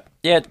 But,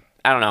 yeah,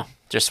 I don't know.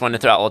 Just wanted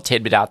to throw a little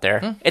tidbit out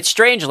there. It's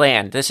strange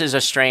land. This is a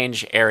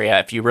strange area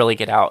if you really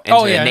get out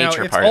into the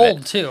nature part of it. It's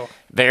old, too.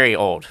 Very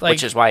old,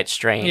 which is why it's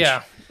strange.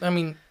 Yeah. I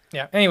mean,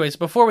 yeah. Anyways,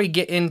 before we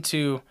get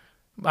into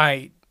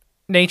my...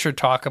 nature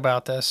talk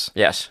about this.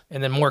 Yes.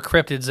 And then more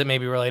cryptids that may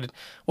be related.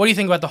 What do you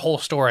think about the whole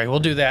story? We'll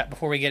do that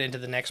before we get into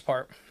the next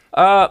part.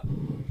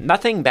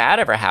 Nothing bad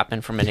ever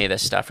happened from any of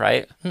this stuff,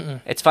 right?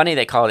 It's funny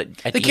they called it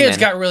a demon. Kids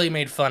got really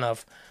made fun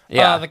of.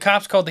 Yeah. The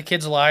cops called the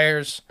kids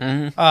liars.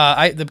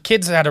 The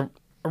kids had a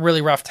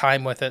really rough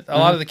time with it. A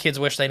lot of the kids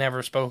wish they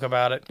never spoke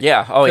about it.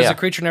 Yeah. Oh, yeah. Because the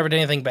creature never did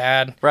anything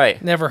bad.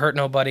 Right. Never hurt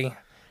nobody.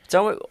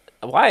 So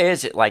why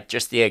is it like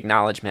just the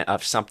acknowledgement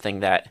of something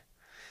that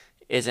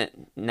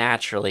isn't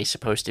naturally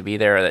supposed to be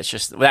there?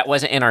 That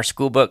wasn't in our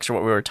school books or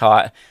what we were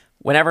taught.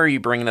 Whenever you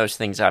bring those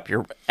things up,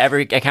 you're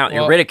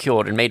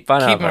ridiculed and made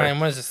fun of. Keep in mind,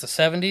 what is this, the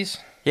 70s?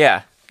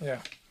 Yeah. Yeah.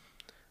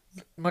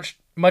 Much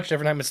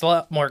different time. It's a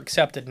lot more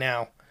accepted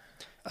now.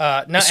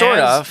 Sort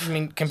of. I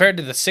mean, compared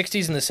to the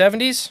 60s and the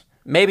 70s?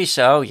 Maybe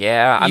so,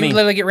 yeah. You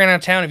literally get ran out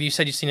of town if you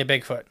said you've seen a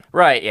Bigfoot.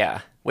 Right,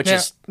 yeah.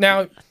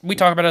 Now, we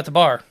talk about it at the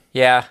bar.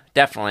 Yeah,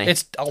 definitely.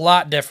 It's a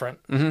lot different.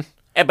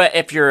 But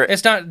if you're...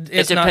 It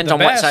depends on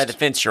what side of the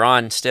fence you're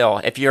on still.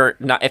 If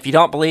you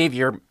don't believe,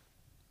 you're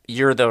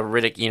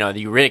the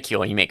you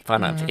ridicule and you make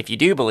fun of. If you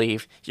do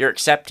believe, you're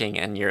accepting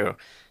and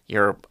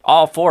you're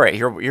all for it.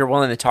 You're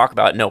willing to talk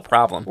about it, no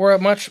problem. We're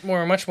much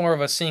more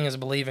of a seeing as a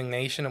believing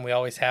nation, and we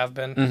always have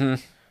been.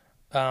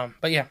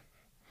 But yeah.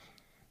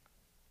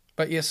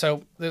 But yeah,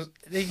 so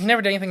they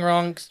never did anything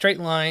wrong. Straight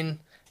line,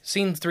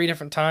 seen 3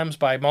 different times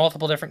by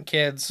multiple different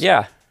kids.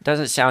 Yeah,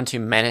 doesn't sound too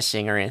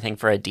menacing or anything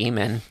for a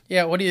demon.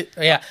 Yeah, what do you?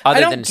 Yeah, I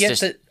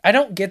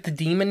don't get the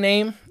demon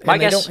name.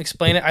 And they don't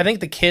explain it. I think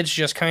the kids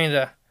just kind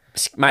of.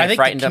 I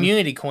think the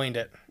community coined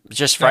it.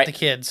 Just not the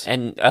kids.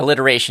 And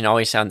alliteration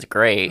always sounds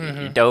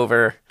great.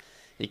 Dover.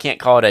 You can't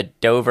call it a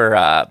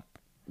Dover.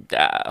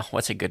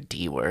 What's a good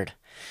D word?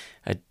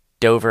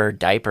 Dover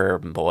diaper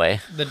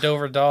boy. The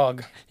Dover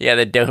dog. Yeah,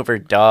 the Dover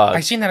dog.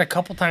 I've seen that a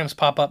couple times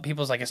pop up.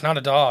 People's like, it's not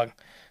a dog.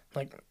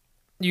 Like,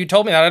 you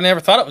told me that. I never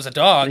thought it was a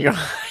dog. Yeah.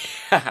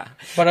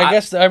 But I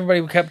guess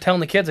everybody kept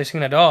telling the kids they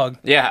seen a dog.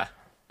 Yeah.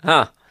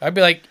 Huh. I'd be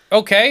like,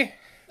 okay.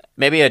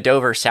 Maybe a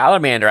Dover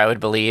salamander, I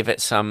would believe,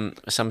 at some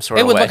sort of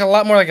way. It would look a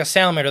lot more like a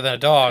salamander than a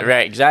dog.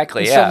 Right,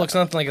 exactly, It still looks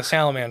nothing like a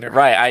salamander.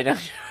 Right, I know.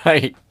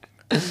 Right.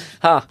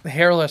 Huh.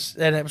 Hairless,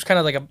 and it was kind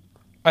of like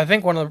I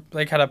think one of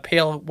like had a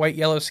pale white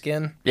yellow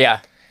skin. Yeah.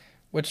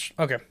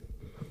 Okay.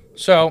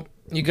 So,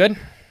 you good?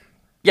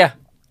 Yeah.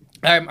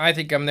 I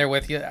think I'm there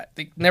with you.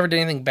 They never did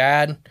anything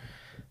bad.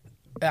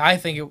 I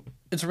think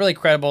it's really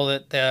credible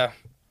that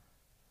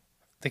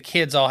the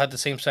kids all had the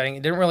same setting.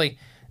 It didn't really,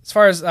 as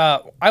far as,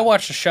 I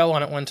watched a show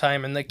on it one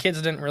time, and the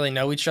kids didn't really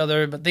know each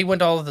other, but they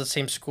went all to the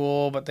same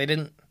school, but they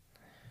didn't,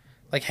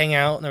 like, hang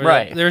out.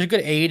 And there was a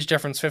good age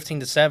difference, 15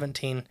 to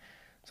 17, so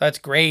that's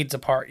grades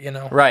apart, you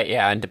know? Right,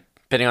 yeah, and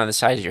depending on the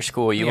size of your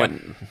school, you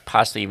wouldn't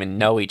possibly even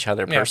know each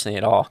other personally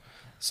at all.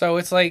 So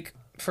it's like,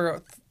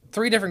 for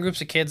 3 different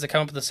groups of kids that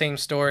come up with the same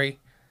story,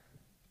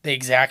 the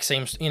exact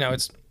same, you know,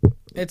 it's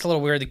a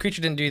little weird. The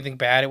creature didn't do anything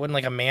bad. It wasn't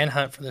like a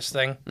manhunt for this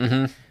thing.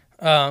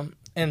 Mm-hmm.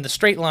 And the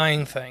straight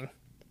line thing.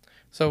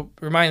 So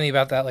remind me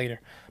about that later.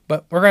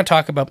 But we're going to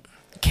talk about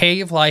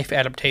cave life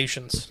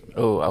adaptations.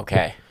 Oh,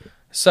 okay.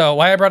 So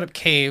why I brought up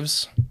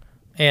caves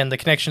and the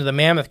connection to the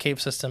mammoth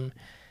cave system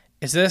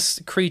is this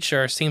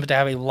creature seems to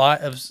have a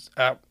lot of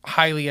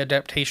highly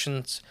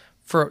adaptations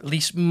for at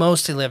least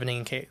mostly living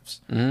in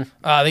caves. Mm-hmm.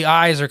 The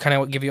eyes are kind of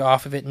what give you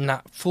off of it,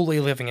 not fully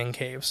living in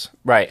caves.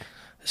 Right.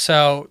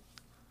 So,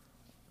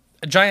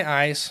 giant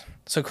eyes.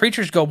 So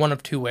creatures go one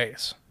of 2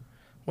 ways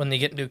when they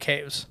get into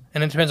caves.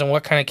 And it depends on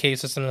what kind of cave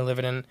system they're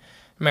living in. It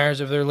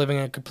matters if they're living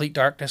in a complete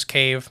darkness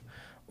cave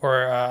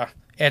or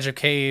edge of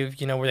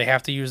cave, you know, where they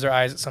have to use their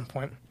eyes at some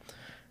point.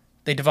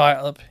 They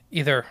develop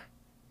either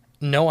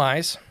no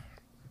eyes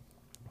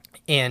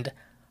and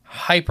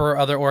hyper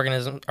other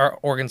organisms or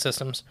organ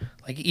systems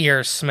like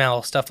ears,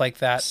 smell, stuff like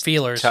that,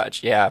 feelers,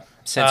 touch,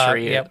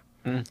 sensory. Yep.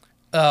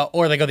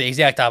 Or they go the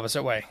exact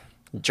opposite way.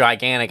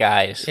 Gigantic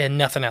eyes. And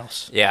nothing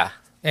else. Yeah.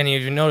 And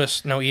you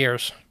notice no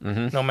ears,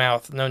 no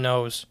mouth, no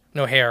nose,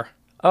 no hair.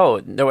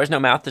 Oh, there was no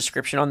mouth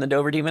description on the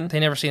Dover demon? They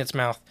never seen its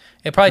mouth.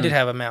 It probably did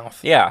have a mouth.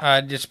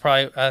 Yeah. Just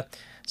probably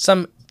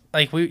some,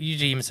 like we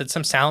usually even said,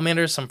 some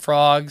salamanders, some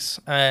frogs,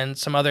 and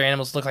some other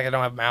animals look like they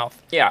don't have a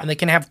mouth. Yeah. And they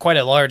can have quite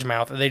a large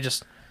mouth. They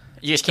just,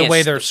 the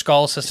way their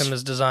skull system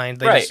is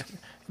designed,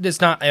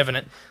 it's not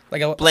evident.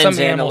 Like some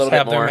animals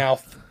have their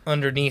mouth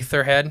underneath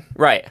their head.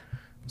 Right.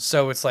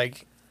 So it's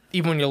like,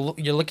 even when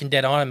you're looking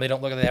dead on them, they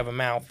don't look like they have a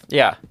mouth.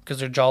 Yeah. Because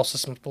their jaw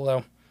system's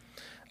below.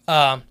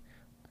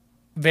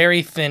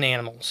 Very thin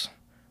animals.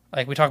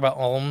 Like we talk about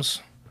olms,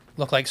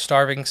 look like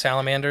starving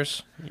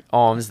salamanders.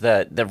 Olms,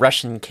 the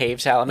Russian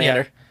cave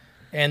salamander.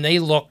 Yeah. And they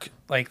look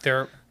like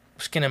they're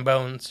skin and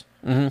bones.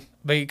 Mm-hmm.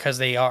 Because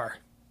they are.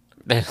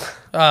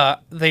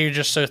 They're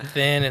just so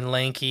thin and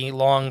lanky,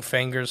 long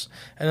fingers.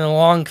 And the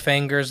long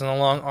fingers and the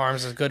long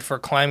arms is good for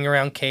climbing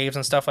around caves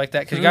and stuff like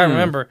that. Because you got to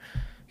remember,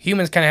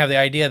 humans kind of have the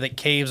idea that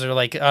caves are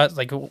like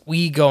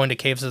we go into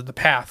caves as the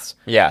paths.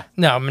 Yeah.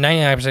 No,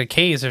 99% of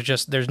caves are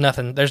just there's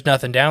nothing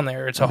down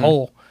there. It's a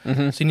hole.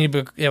 Mm-hmm. So you need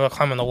to be able to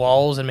climb on the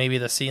walls and maybe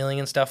the ceiling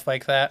and stuff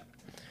like that.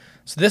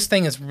 So this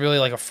thing is really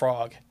like a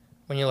frog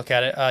when you look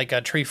at it, like a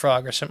tree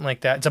frog or something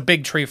like that. It's a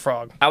big tree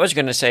frog. I was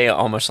going to say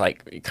almost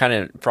like kind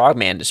of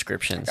frogman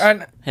descriptions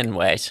in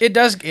ways. It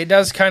does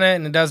kind of,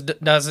 and it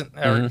doesn't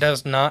or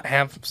does not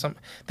have some.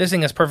 This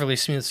thing has perfectly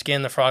smooth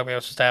skin. The frog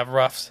is supposed to have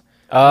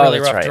really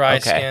rough, dry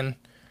skin.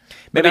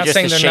 Maybe just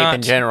the shape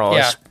in general.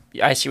 Yeah.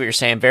 I see what you're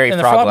saying. Very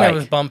frog-like. And the frogman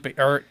was bumpy,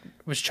 or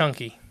was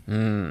chunky.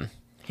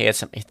 He had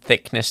some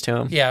thickness to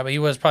him. Yeah, but he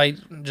was probably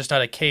just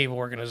not a cave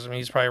organism.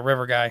 He's probably a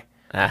river guy.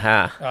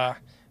 Uh-huh.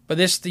 But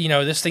this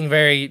thing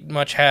very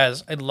much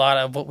has a lot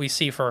of what we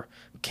see for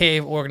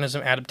cave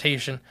organism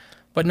adaptation,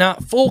 but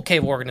not full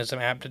cave organism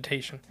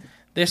adaptation.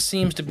 This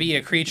seems to be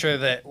a creature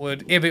that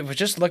would, if it was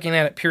just looking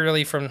at it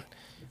purely from,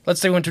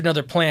 let's say we went to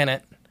another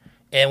planet,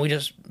 and we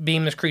just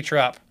beamed this creature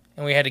up,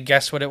 and we had to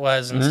guess what it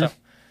was and stuff.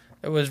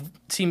 It would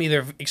seem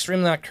either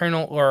extremely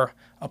nocturnal or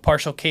a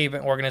partial cave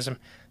organism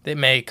that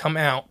may come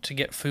out to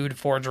get food,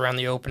 forage around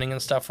the opening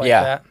and stuff like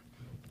that.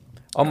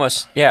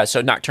 Almost, yeah,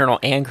 so nocturnal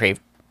and cave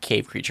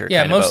creature.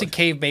 Yeah, mostly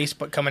cave-based,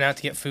 but coming out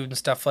to get food and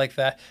stuff like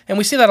that. And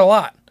we see that a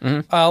lot.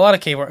 A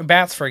lot of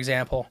bats, for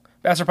example.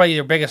 Bats are probably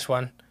their biggest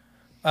one.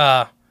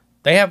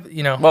 They have,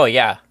 well,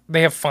 yeah,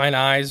 they have fine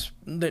eyes.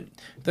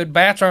 The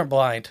bats aren't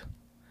blind.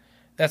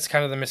 That's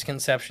kind of the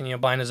misconception,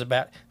 blind as a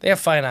bat. They have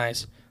fine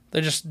eyes. They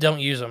just don't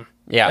use them.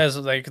 as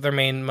like their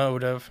main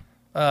mode of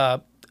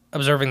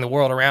observing the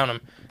world around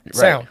them.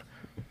 Sound.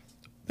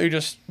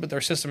 But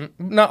their system,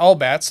 not all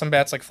bats, some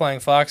bats like flying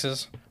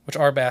foxes, which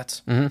are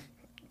bats,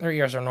 their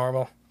ears are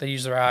normal. They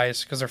use their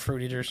eyes because they're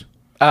fruit eaters.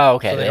 Oh,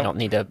 okay. So they don't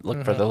need to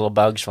look for the little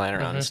bugs flying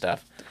around and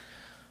stuff.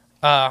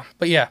 But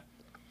yeah.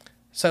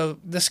 So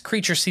this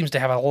creature seems to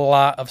have a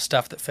lot of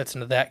stuff that fits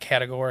into that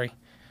category.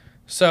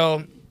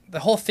 So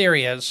the whole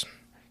theory is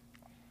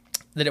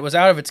that it was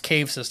out of its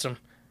cave system,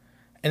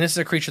 and this is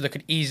a creature that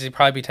could easily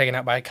probably be taken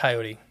out by a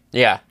coyote.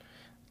 Yeah.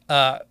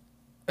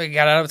 It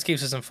got out of its cave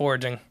system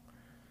foraging,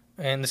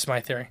 and this is my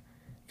theory.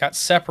 Got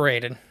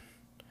separated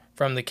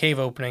from the cave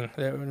opening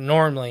that it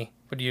normally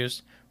would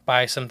use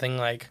by something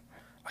like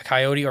a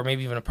coyote or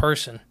maybe even a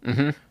person.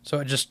 Mm-hmm. So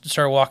it just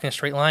started walking a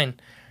straight line.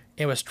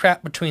 It was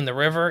trapped between the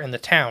river and the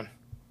town.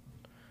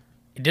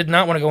 It did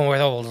not want to go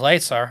where all the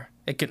lights are.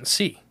 It couldn't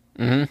see.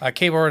 Mm-hmm. A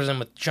cave organism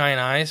with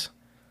giant eyes.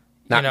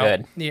 Not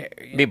good.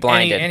 Be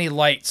blinded. Any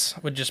lights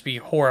would just be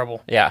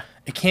horrible. Yeah.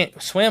 It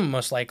can't swim,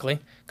 most likely,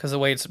 because the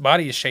way its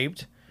body is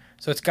shaped.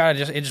 So it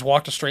just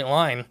walked a straight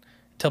line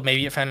until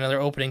maybe it found another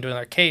opening to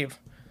another cave.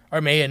 Or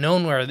it may have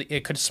known where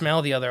it could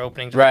smell the other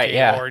opening to the cave.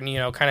 Yeah. Or,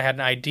 kind of had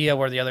an idea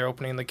where the other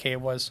opening in the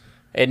cave was.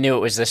 It knew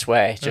it was this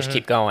way. Just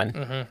keep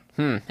going.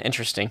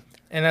 Interesting.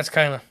 And that's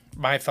kind of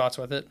my thoughts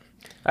with it.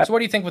 So what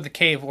do you think with the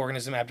cave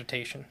organism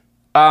adaptation?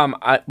 And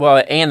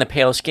the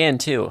pale skin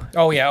too.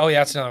 Oh yeah,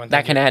 that's another one.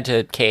 That can add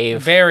to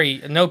cave.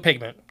 No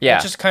pigment. Yeah.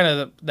 It's just kind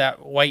of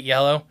that white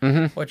yellow,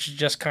 which is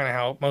just kind of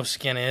how most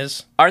skin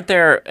is. Aren't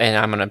there,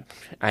 and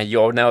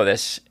you'll know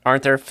this,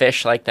 aren't there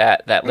fish like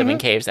that live in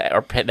caves that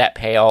are that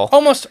pale?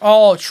 Almost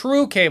all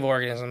true cave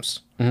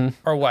organisms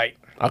are white.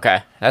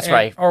 Okay, that's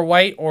right. Or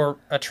white or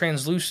a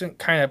translucent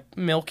kind of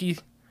milky,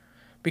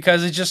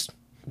 because it's just,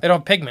 they don't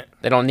have pigment.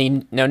 They don't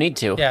need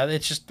to. Yeah,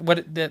 it's just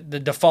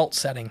the default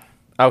setting.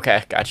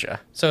 Okay, gotcha.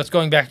 So it's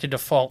going back to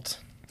default.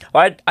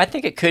 Well, I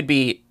think it could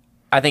be.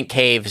 I think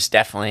cave is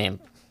definitely a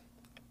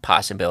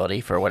possibility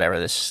for whatever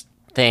this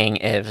thing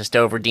is, this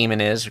Dover demon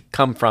is,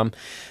 come from.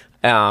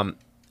 And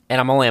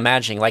I'm only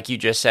imagining, like you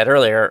just said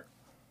earlier,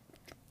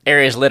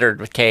 areas littered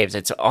with caves.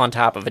 It's on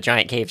top of a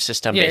giant cave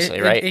system,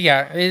 basically, right?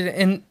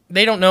 And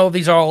they don't know if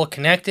these are all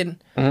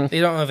connected. They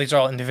don't know if these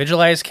are all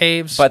individualized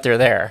caves. But they're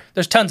there.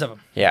 There's tons of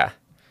them. Yeah.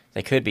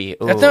 They could be.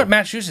 Ooh. That's not,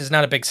 Massachusetts is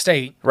not a big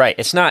state. Right,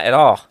 it's not at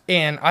all.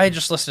 And I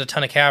just listed a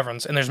ton of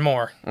caverns, and there's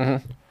more.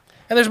 And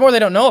there's more they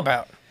don't know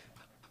about.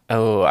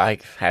 Oh, I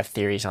have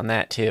theories on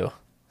that, too.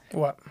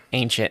 What?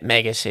 Ancient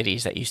mega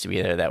cities that used to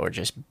be there that were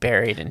just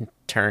buried and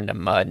turned to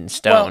mud and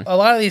stone. Well, a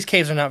lot of these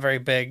caves are not very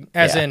big,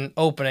 as in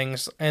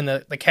openings, and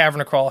the cavern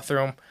to crawl through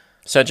them.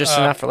 So just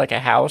enough for like a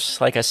house,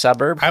 like a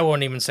suburb? I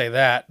wouldn't even say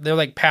that. They're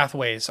like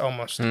pathways,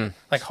 almost.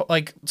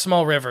 Like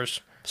small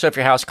rivers. So if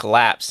your house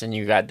collapsed and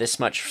you got this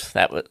much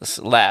that was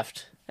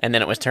left, and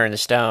then it was turned to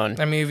stone.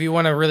 I mean, if you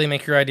want to really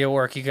make your idea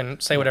work, you can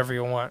say whatever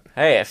you want.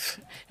 Hey, if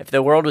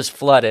the world was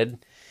flooded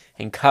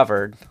and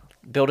covered,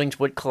 buildings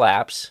would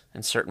collapse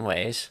in certain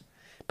ways,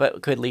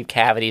 but could leave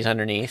cavities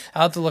underneath.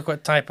 I'll have to look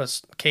what type of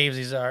caves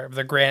these are. If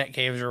they're granite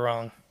caves, you're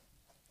wrong.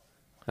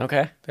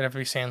 Okay. They'd have to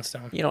be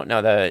sandstone. You don't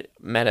know the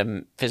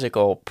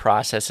metaphysical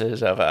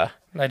processes of a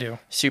I do.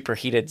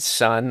 Superheated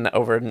sun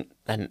over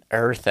an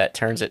Earth that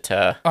turns it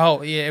to...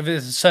 Oh, yeah, if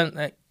it's the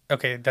sun...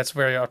 Okay, that's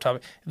very off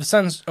topic. If the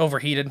sun's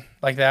overheated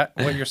like that,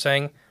 what you're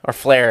saying... Or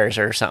flares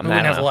or something. We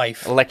wouldn't have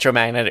life.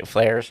 Electromagnetic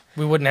flares.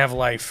 We wouldn't have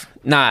life.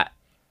 Not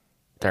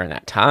during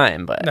that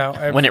time, but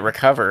when it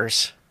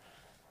recovers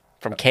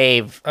from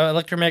cave...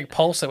 Electromagnetic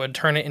pulse that would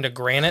turn it into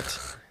granite.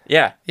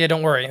 Yeah. Yeah,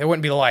 don't worry. There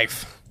wouldn't be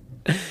life.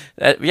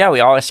 We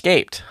all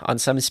escaped on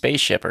some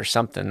spaceship or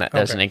something that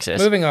doesn't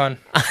exist. Moving on.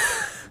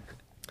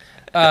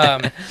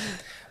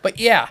 But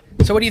yeah,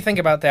 so what do you think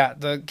about that?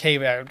 The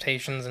cave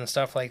adaptations and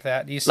stuff like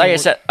that. Do you see like I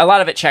said, a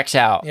lot of it checks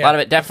out. Yeah, a lot of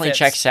it definitely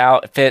checks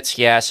out. It fits,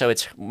 yeah. So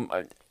it's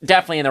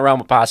definitely in the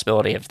realm of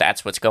possibility if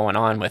that's what's going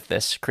on with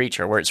this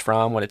creature, where it's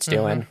from, what it's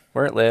doing,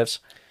 where it lives.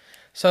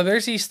 So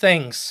there's these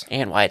things.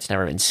 And why it's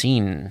never been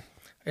seen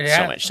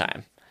so much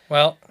time.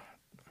 Well,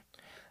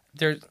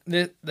 there's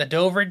the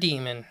Dover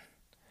demon.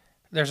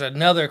 There's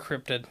another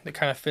cryptid that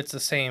kind of fits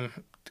the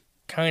same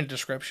kind of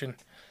description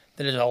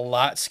that is a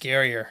lot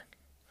scarier.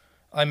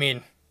 I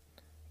mean,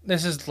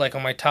 this is like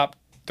on my top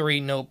 3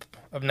 nope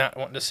of not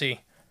wanting to see.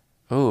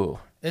 Ooh.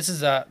 This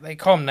is, they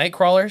call them night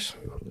crawlers.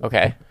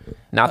 Okay.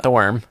 Not the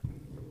worm.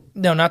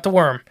 No, not the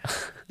worm.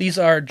 These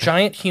are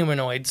giant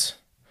humanoids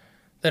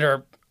that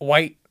are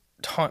white,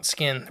 taunt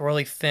skin,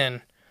 really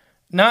thin.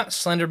 Not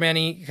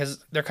Slenderman-y,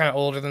 because they're kind of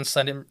older than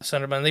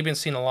Slenderman. They've been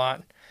seen a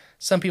lot.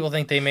 Some people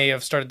think they may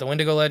have started the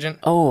Wendigo legend.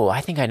 Oh, I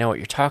think I know what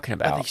you're talking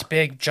about. These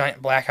big,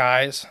 giant black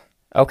eyes.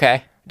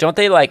 Okay. Don't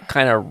they, like,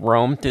 kind of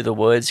roam through the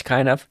woods,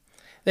 kind of?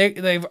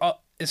 They've,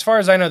 as far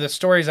as I know, the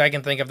stories I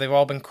can think of, they've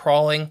all been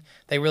crawling.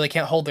 They really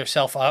can't hold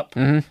themselves up.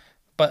 Mm-hmm.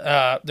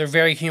 But they're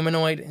very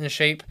humanoid in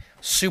shape.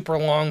 Super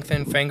long,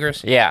 thin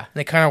fingers. Yeah. And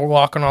they kind of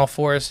walk on all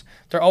fours.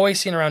 They're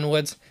always seen around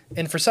woods.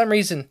 And for some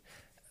reason,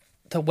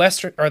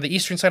 the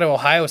eastern side of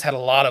Ohio has had a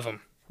lot of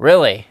them.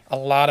 Really? A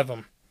lot of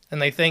them.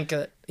 and they think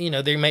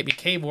there might be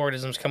cave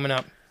organisms coming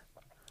up.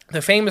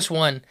 The famous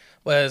one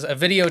was a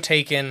video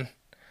taken.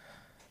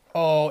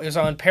 Oh, it was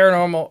on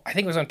Paranormal. I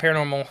think it was on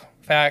Paranormal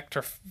Fact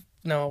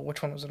no,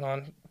 which one was it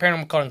on?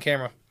 Paranormal Caught on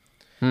Camera.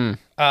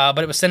 But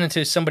it was sent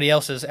into somebody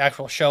else's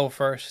actual show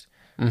first,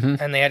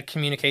 and they had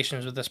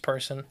communications with this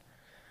person.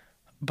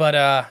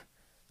 But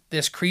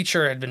this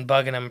creature had been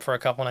bugging him for a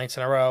couple nights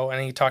in a row,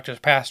 and he talked to his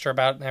pastor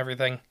about it and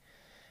everything.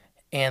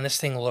 And this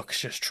thing looks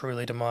just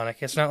truly demonic.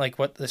 It's not like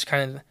what this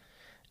kind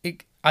of...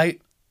 I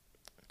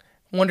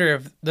wonder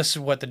if this is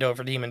what the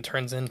Dover Demon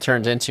turns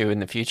into in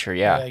the future,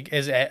 yeah. Like,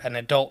 is an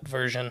adult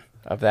version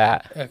of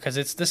that. Because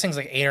this thing's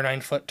like 8 or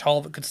 9 foot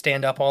tall. It could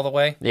stand up all the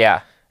way.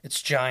 Yeah.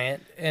 It's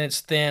giant, and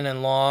it's thin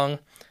and long,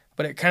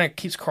 but it kind of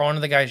keeps crawling to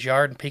the guy's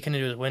yard and peeking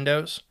into his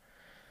windows.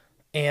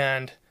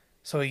 And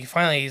so he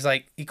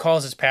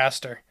calls his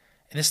pastor,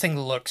 and this thing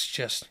looks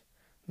just,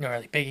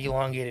 really big,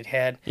 elongated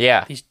head.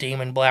 Yeah. These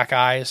demon black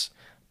eyes,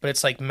 but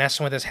it's like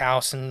messing with his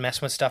house and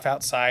messing with stuff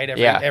outside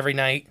every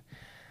night.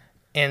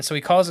 And so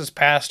he calls his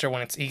pastor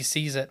when he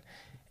sees it,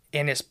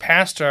 and his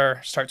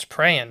pastor starts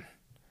praying.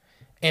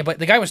 But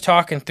the guy was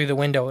talking through the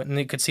window, and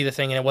he could see the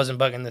thing, and it wasn't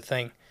bugging the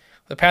thing.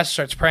 The pastor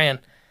starts praying,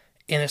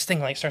 and this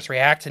thing starts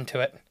reacting to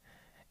it,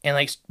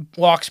 and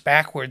walks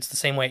backwards the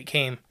same way it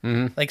came,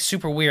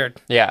 super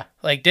weird. Yeah,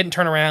 didn't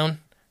turn around,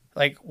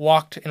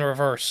 walked in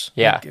reverse.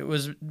 Yeah, it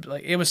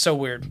was so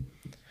weird.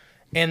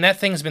 And that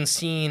thing's been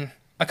seen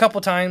a couple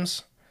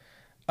times.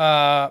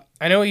 I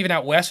know even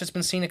out west it's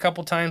been seen a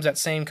couple times, that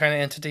same kind of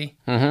entity.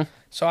 Mm-hmm.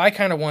 So I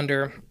kind of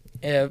wonder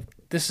if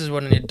this is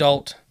what an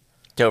adult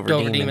Dover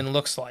Demon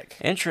looks like.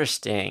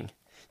 Interesting.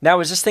 Now,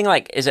 is this thing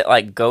is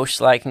it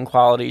ghost-like in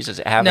qualities? Does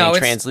it have any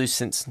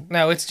translucence?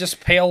 No, it's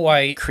just pale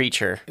white.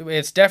 Creature.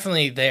 It's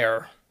definitely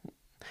there.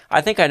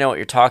 I think I know what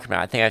you're talking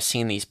about. I think I've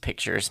seen these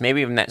pictures.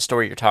 Maybe even that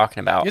story you're talking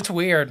about. It's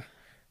weird.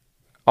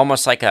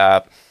 Almost like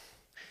a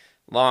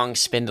long,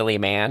 spindly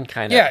man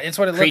kind of. Yeah, it's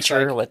what it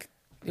creature looks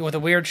like. With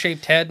a weird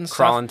shaped head and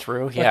crawling stuff.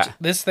 Through, yeah.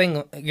 This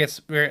thing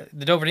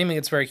the Dover Demon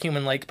gets very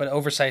human-like, but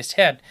oversized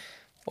head.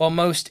 While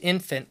most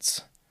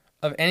infants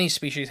of any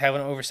species have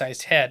an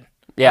oversized head.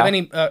 Yeah. Of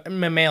any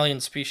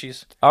mammalian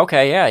species.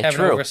 Okay, yeah, have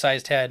true. An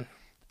oversized head.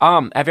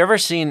 Have you ever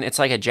seen? It's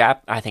like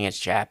I think it's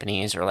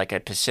Japanese or like a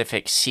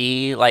Pacific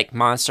Sea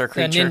monster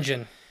creature. A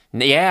ninja.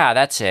 Yeah,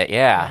 that's it.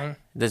 Yeah.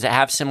 Mm-hmm. Does it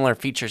have similar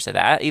features to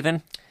that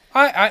even?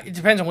 It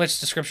depends on which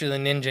description of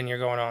the ninja you're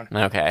going on.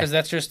 Okay. Because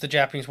that's just the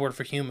Japanese word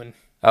for human.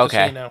 Okay.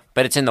 So you know.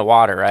 But it's in the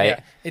water, right? Yeah.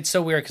 It's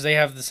so weird because they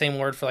have the same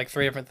word for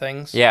 3 different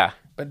things. Yeah.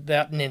 But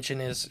that ninja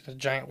is a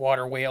giant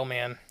water whale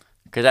man.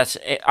 Because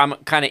I'm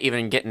kind of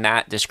even getting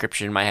that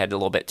description in my head a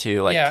little bit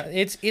too. Yeah,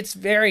 it's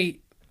very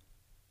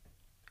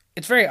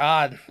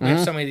odd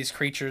with some of these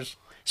creatures,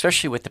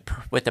 especially with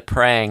the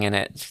praying, and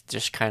it's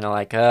just kind of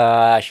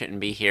I shouldn't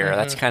be here. Mm-hmm.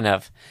 That's kind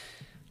of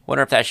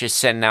wonder if that's just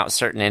sending out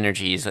certain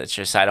energies. That's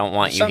just I don't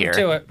want you here,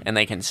 to it. And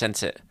they can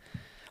sense it.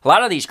 A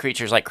lot of these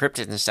creatures, like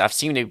cryptids and stuff,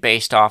 seem to be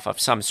based off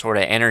of some sort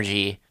of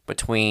energy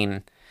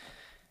between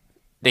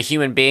the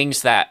human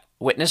beings that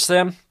witness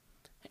them.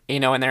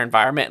 In their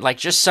environment,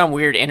 just some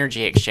weird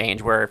energy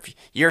exchange where if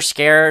you're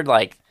scared,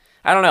 I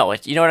don't know,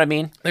 you know what I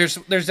mean? There's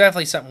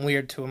definitely something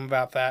weird to them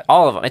about that.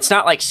 All of them. It's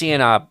not like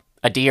seeing a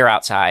deer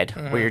outside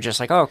where you're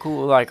just oh,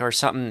 cool, or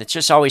something. It's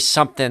just always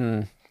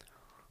something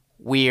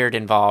weird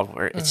involved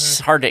where it's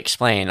hard to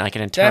explain,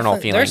 an internal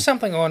feeling. There's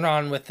something going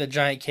on with the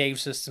giant cave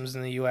systems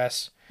in the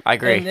U.S. I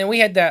agree. And we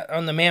had that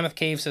on the Mammoth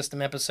Cave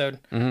System episode.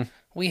 Mm-hmm.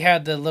 We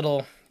had the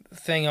little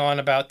thing on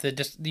about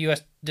the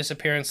U.S.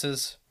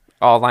 disappearances.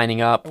 All lining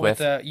up with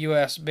the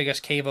U.S.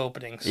 biggest cave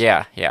openings.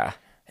 Yeah, yeah.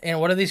 And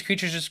what do these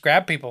creatures just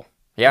grab people?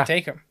 Yeah, and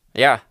take them.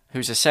 Yeah,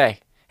 who's to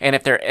say? And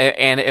if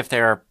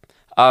they're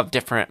of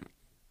different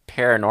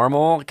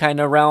paranormal kind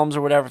of realms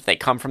or whatever, if they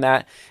come from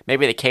that,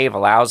 maybe the cave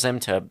allows them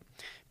to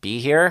be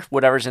here.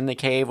 Whatever's in the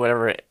cave,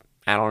 I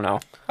don't know.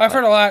 I've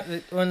heard a lot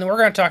when we're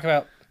going to talk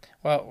about.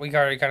 Well, we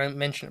already kind of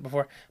mentioned it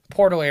before.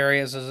 Portal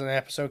areas is an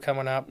episode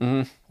coming up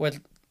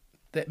with.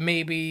 That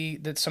maybe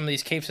that some of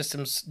these cave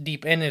systems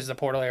deep in is the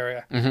portal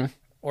area. Mm-hmm.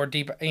 Or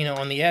deep,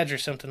 on the edge or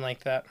something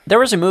like that. There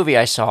was a movie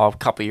I saw a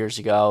couple years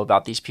ago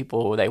about these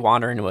people. They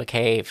wander into a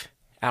cave.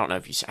 I don't know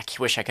if I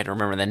wish I could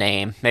remember the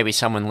name. Maybe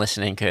someone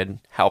listening could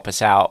help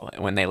us out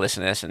when they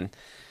listen to this and,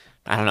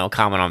 I don't know,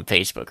 comment on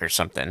Facebook or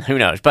something. Who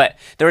knows? But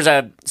there was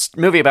a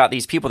movie about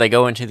these people. They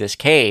go into this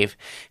cave,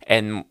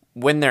 and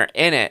when they're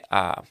in it,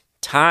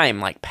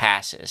 time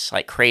passes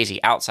like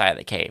crazy outside of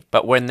the cave.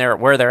 But when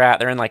where they're at,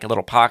 they're in a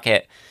little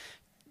pocket.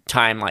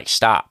 Time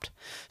stopped,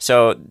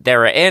 so they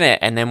were in it,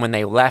 and then when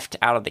they left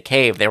out of the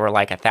cave, they were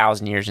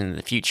 1,000 years into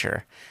the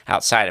future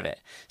outside of it.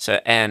 So,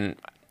 and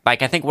I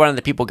think one of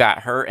the people got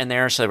hurt in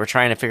there, so they were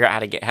trying to figure out how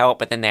to get help,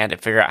 but then they had to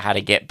figure out how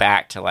to get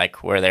back to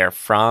where they're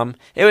from.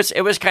 It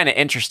was kind of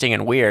interesting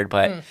and weird,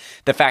 but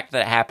the fact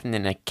that it happened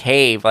in a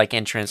cave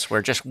entrance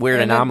where just weird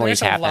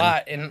anomalies happen. There's a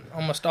lot in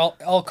almost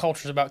all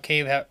cultures about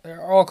cave.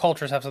 All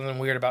cultures have something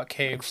weird about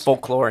caves,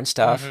 folklore and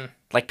stuff,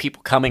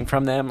 people coming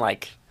from them,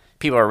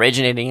 people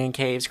originating in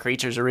caves,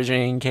 creatures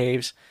originating in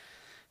caves,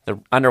 the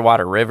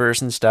underwater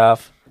rivers and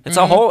stuff. It's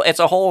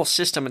a whole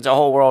system. It's a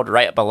whole world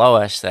right below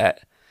us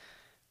that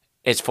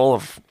is full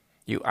of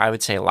I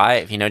would say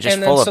life. Just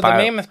full of. So the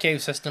Mammoth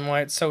Cave system,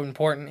 why it's so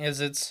important,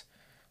 is it's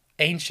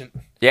ancient.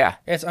 Yeah.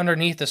 It's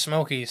underneath the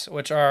Smokies,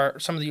 which are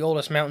some of the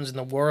oldest mountains in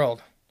the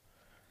world.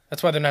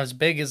 That's why they're not as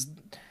big as...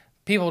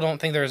 People don't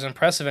think they're as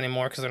impressive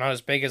anymore because they're not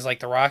as big as, like,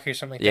 the Rockies or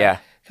something like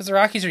that. Because the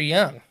Rockies are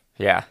young.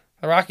 Yeah.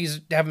 The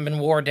Rockies haven't been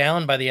wore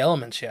down by the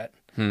elements yet.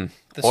 The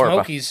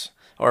Smokies...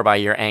 Or by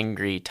your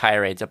angry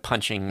tirades of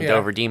punching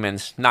Dover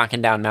demons,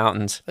 knocking down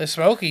mountains. The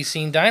Smokies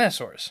seen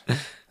dinosaurs.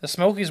 The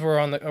Smokies were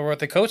at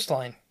the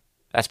coastline.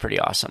 That's pretty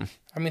awesome.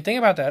 I mean, think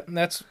about that.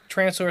 That's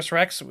Tyrannosaurus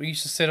Rex. We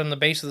used to sit on the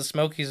base of the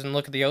Smokies and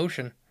look at the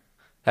ocean.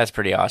 That's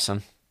pretty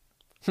awesome.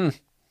 The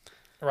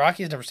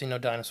Rockies never seen no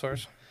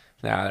dinosaurs.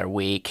 No, they're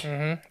weak.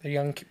 They're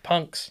young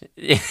punks.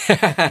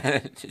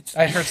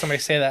 I heard somebody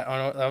say that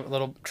on a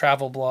little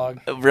travel blog.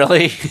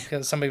 Really?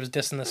 Because somebody was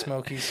dissing the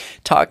Smokies.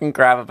 Talking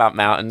crap about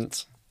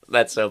mountains.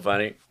 That's so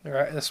funny.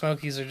 The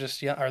Smokies are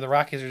just young, or the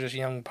Rockies are just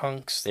young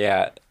punks.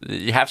 Yeah,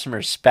 you have some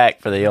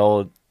respect for the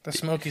old... The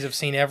Smokies have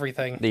seen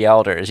everything. The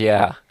elders,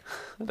 yeah.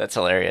 That's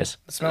hilarious.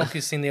 The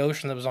Smokies seen the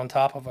ocean that was on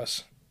top of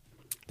us.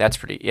 That's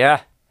pretty...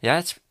 Yeah,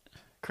 that's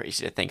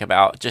crazy to think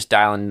about. Just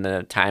dialing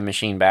the time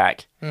machine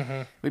back.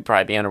 We'd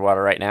probably be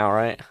underwater right now,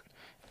 right?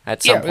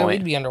 At some point. Yeah,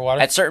 we'd be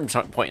underwater. At a certain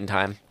point in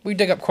time. We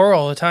dig up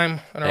coral all the time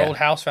in our old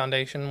house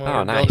foundation when we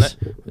were building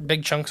it.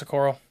 Big chunks of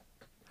coral.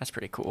 That's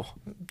pretty cool.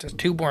 Just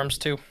tube worms,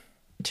 too.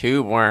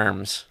 Tube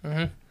worms.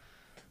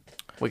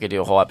 We could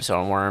do a whole episode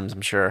on worms,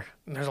 I'm sure.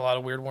 There's a lot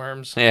of weird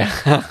worms.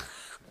 Yeah.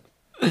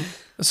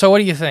 So what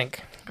do you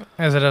think,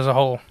 as a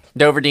whole?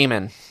 Dover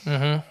Demon.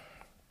 I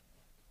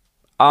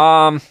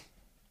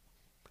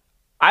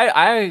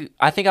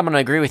think I'm going to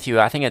agree with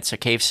you. I think it's a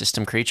cave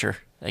system creature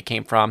that it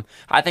came from.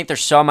 I think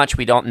there's so much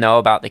we don't know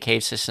about the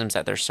cave systems,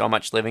 that there's so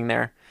much living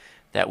there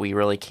that we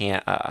really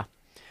can't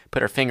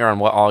put our finger on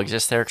what all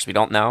exists there because we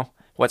don't know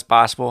what's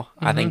possible.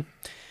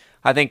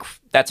 I think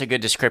that's a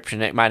good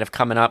description. It might have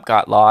come up,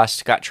 got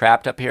lost, got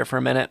trapped up here for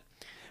a minute,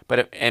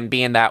 and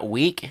being that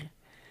weak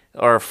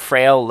or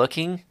frail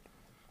looking,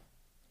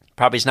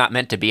 probably is not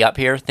meant to be up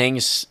here.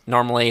 Things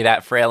normally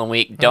that frail and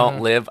weak don't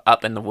live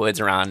up in the woods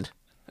around.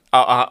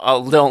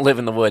 Don't live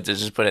in the woods. Let's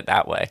just put it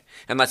that way,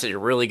 unless you're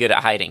really good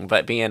at hiding.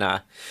 But being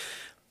a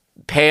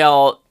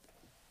pale,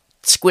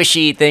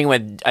 squishy thing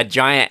with a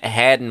giant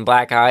head and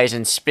black eyes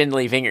and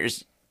spindly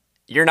fingers,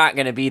 you're not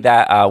going to be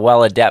that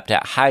well adept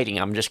at hiding,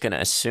 I'm just going to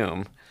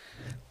assume.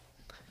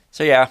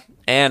 So yeah,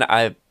 and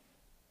I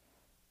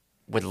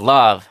would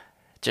love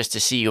just to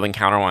see you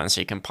encounter one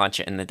so you can punch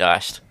it in the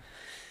dust.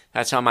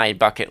 That's on my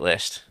bucket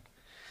list.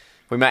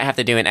 We might have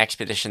to do an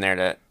expedition there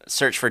to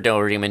search for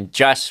Dover Demon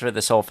just for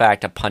the sole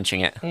fact of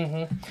punching it.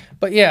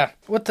 But yeah,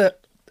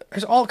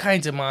 there's all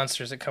kinds of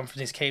monsters that come from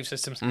these cave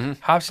systems.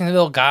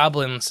 Hobsonville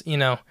goblins,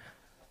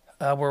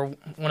 were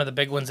one of the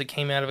big ones that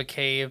came out of a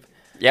cave.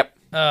 Yep.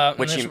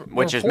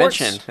 Which is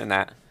mentioned in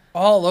that.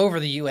 All over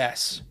the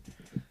U.S.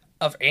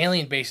 of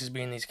alien bases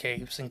being in these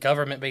caves and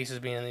government bases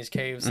being in these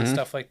caves and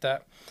stuff like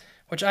that,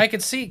 which I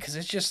could see because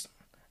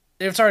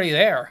it's already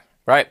there.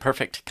 Right,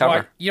 perfect cover.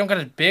 Well, you don't got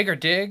to dig or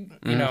dig,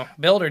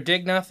 build or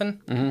dig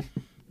nothing.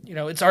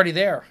 It's already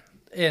there,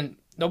 and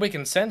nobody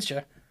can sense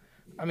you.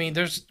 I mean,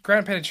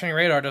 ground penetrating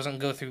radar doesn't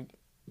go through,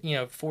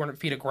 400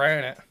 feet of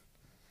granite.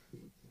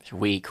 It's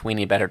weak. We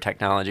need better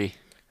technology.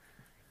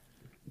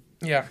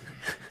 Yeah.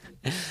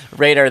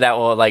 Radar that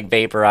will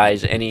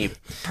vaporize any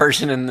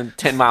person in the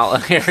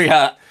 10-mile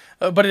area.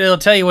 But it'll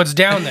tell you what's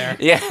down there.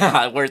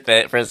 Yeah, worth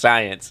it for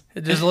science.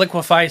 It just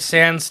liquefies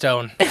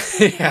sandstone.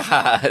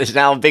 Yeah, there's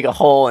now a big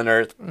hole in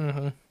Earth.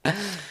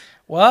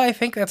 Well, I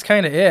think that's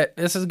kind of it.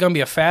 This is going to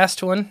be a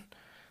fast one.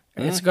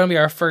 And it's going to be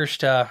our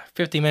first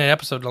 50-minute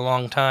episode in a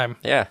long time.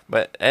 Yeah,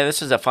 but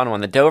this is a fun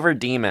one. The Dover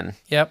Demon.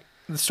 Yep.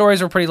 The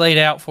stories were pretty laid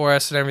out for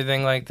us and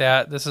everything like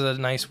that. This is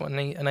a nice one,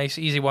 a nice,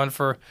 easy one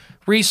for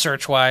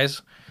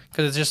research-wise.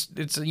 Because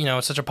it's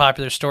such a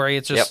popular story.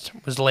 It just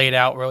was laid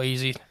out real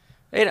easy.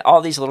 And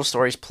all these little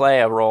stories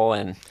play a role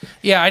in...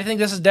 Yeah, I think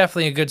this is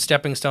definitely a good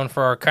stepping stone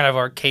for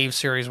our cave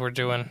series we're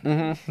doing.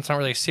 It's not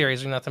really a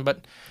series or nothing,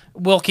 but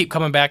we'll keep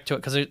coming back to it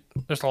because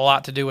there's a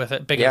lot to do with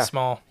it, big and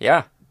small.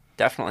 Yeah,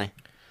 definitely.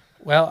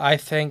 Well, I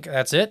think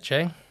that's it,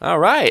 Jay. All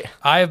right.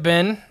 I've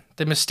been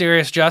the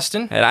mysterious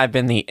Justin. And I've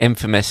been the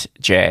infamous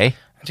Jay.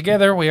 And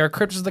together, we are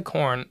Cryptids of the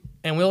Corn,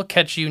 and we'll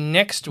catch you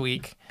next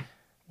week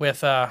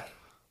with... our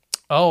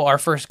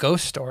first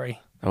ghost story.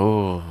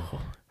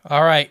 Oh.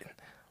 All right.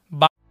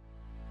 Bye.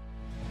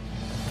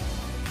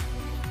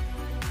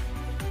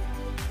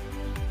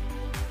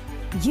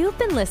 You've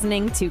been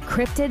listening to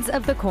Cryptids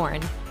of the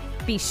Corn.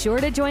 Be sure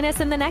to join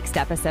us in the next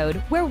episode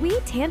where we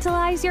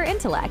tantalize your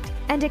intellect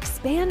and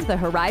expand the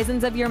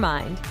horizons of your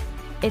mind.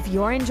 If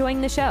you're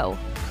enjoying the show,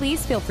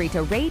 please feel free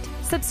to rate,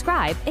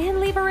 subscribe, and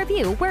leave a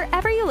review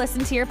wherever you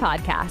listen to your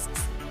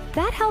podcasts.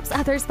 That helps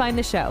others find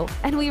the show,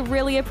 and we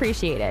really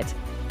appreciate it.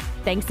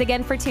 Thanks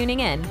again for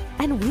tuning in,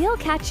 and we'll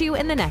catch you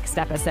in the next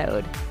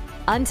episode.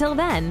 Until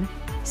then,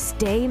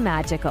 stay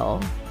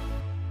magical.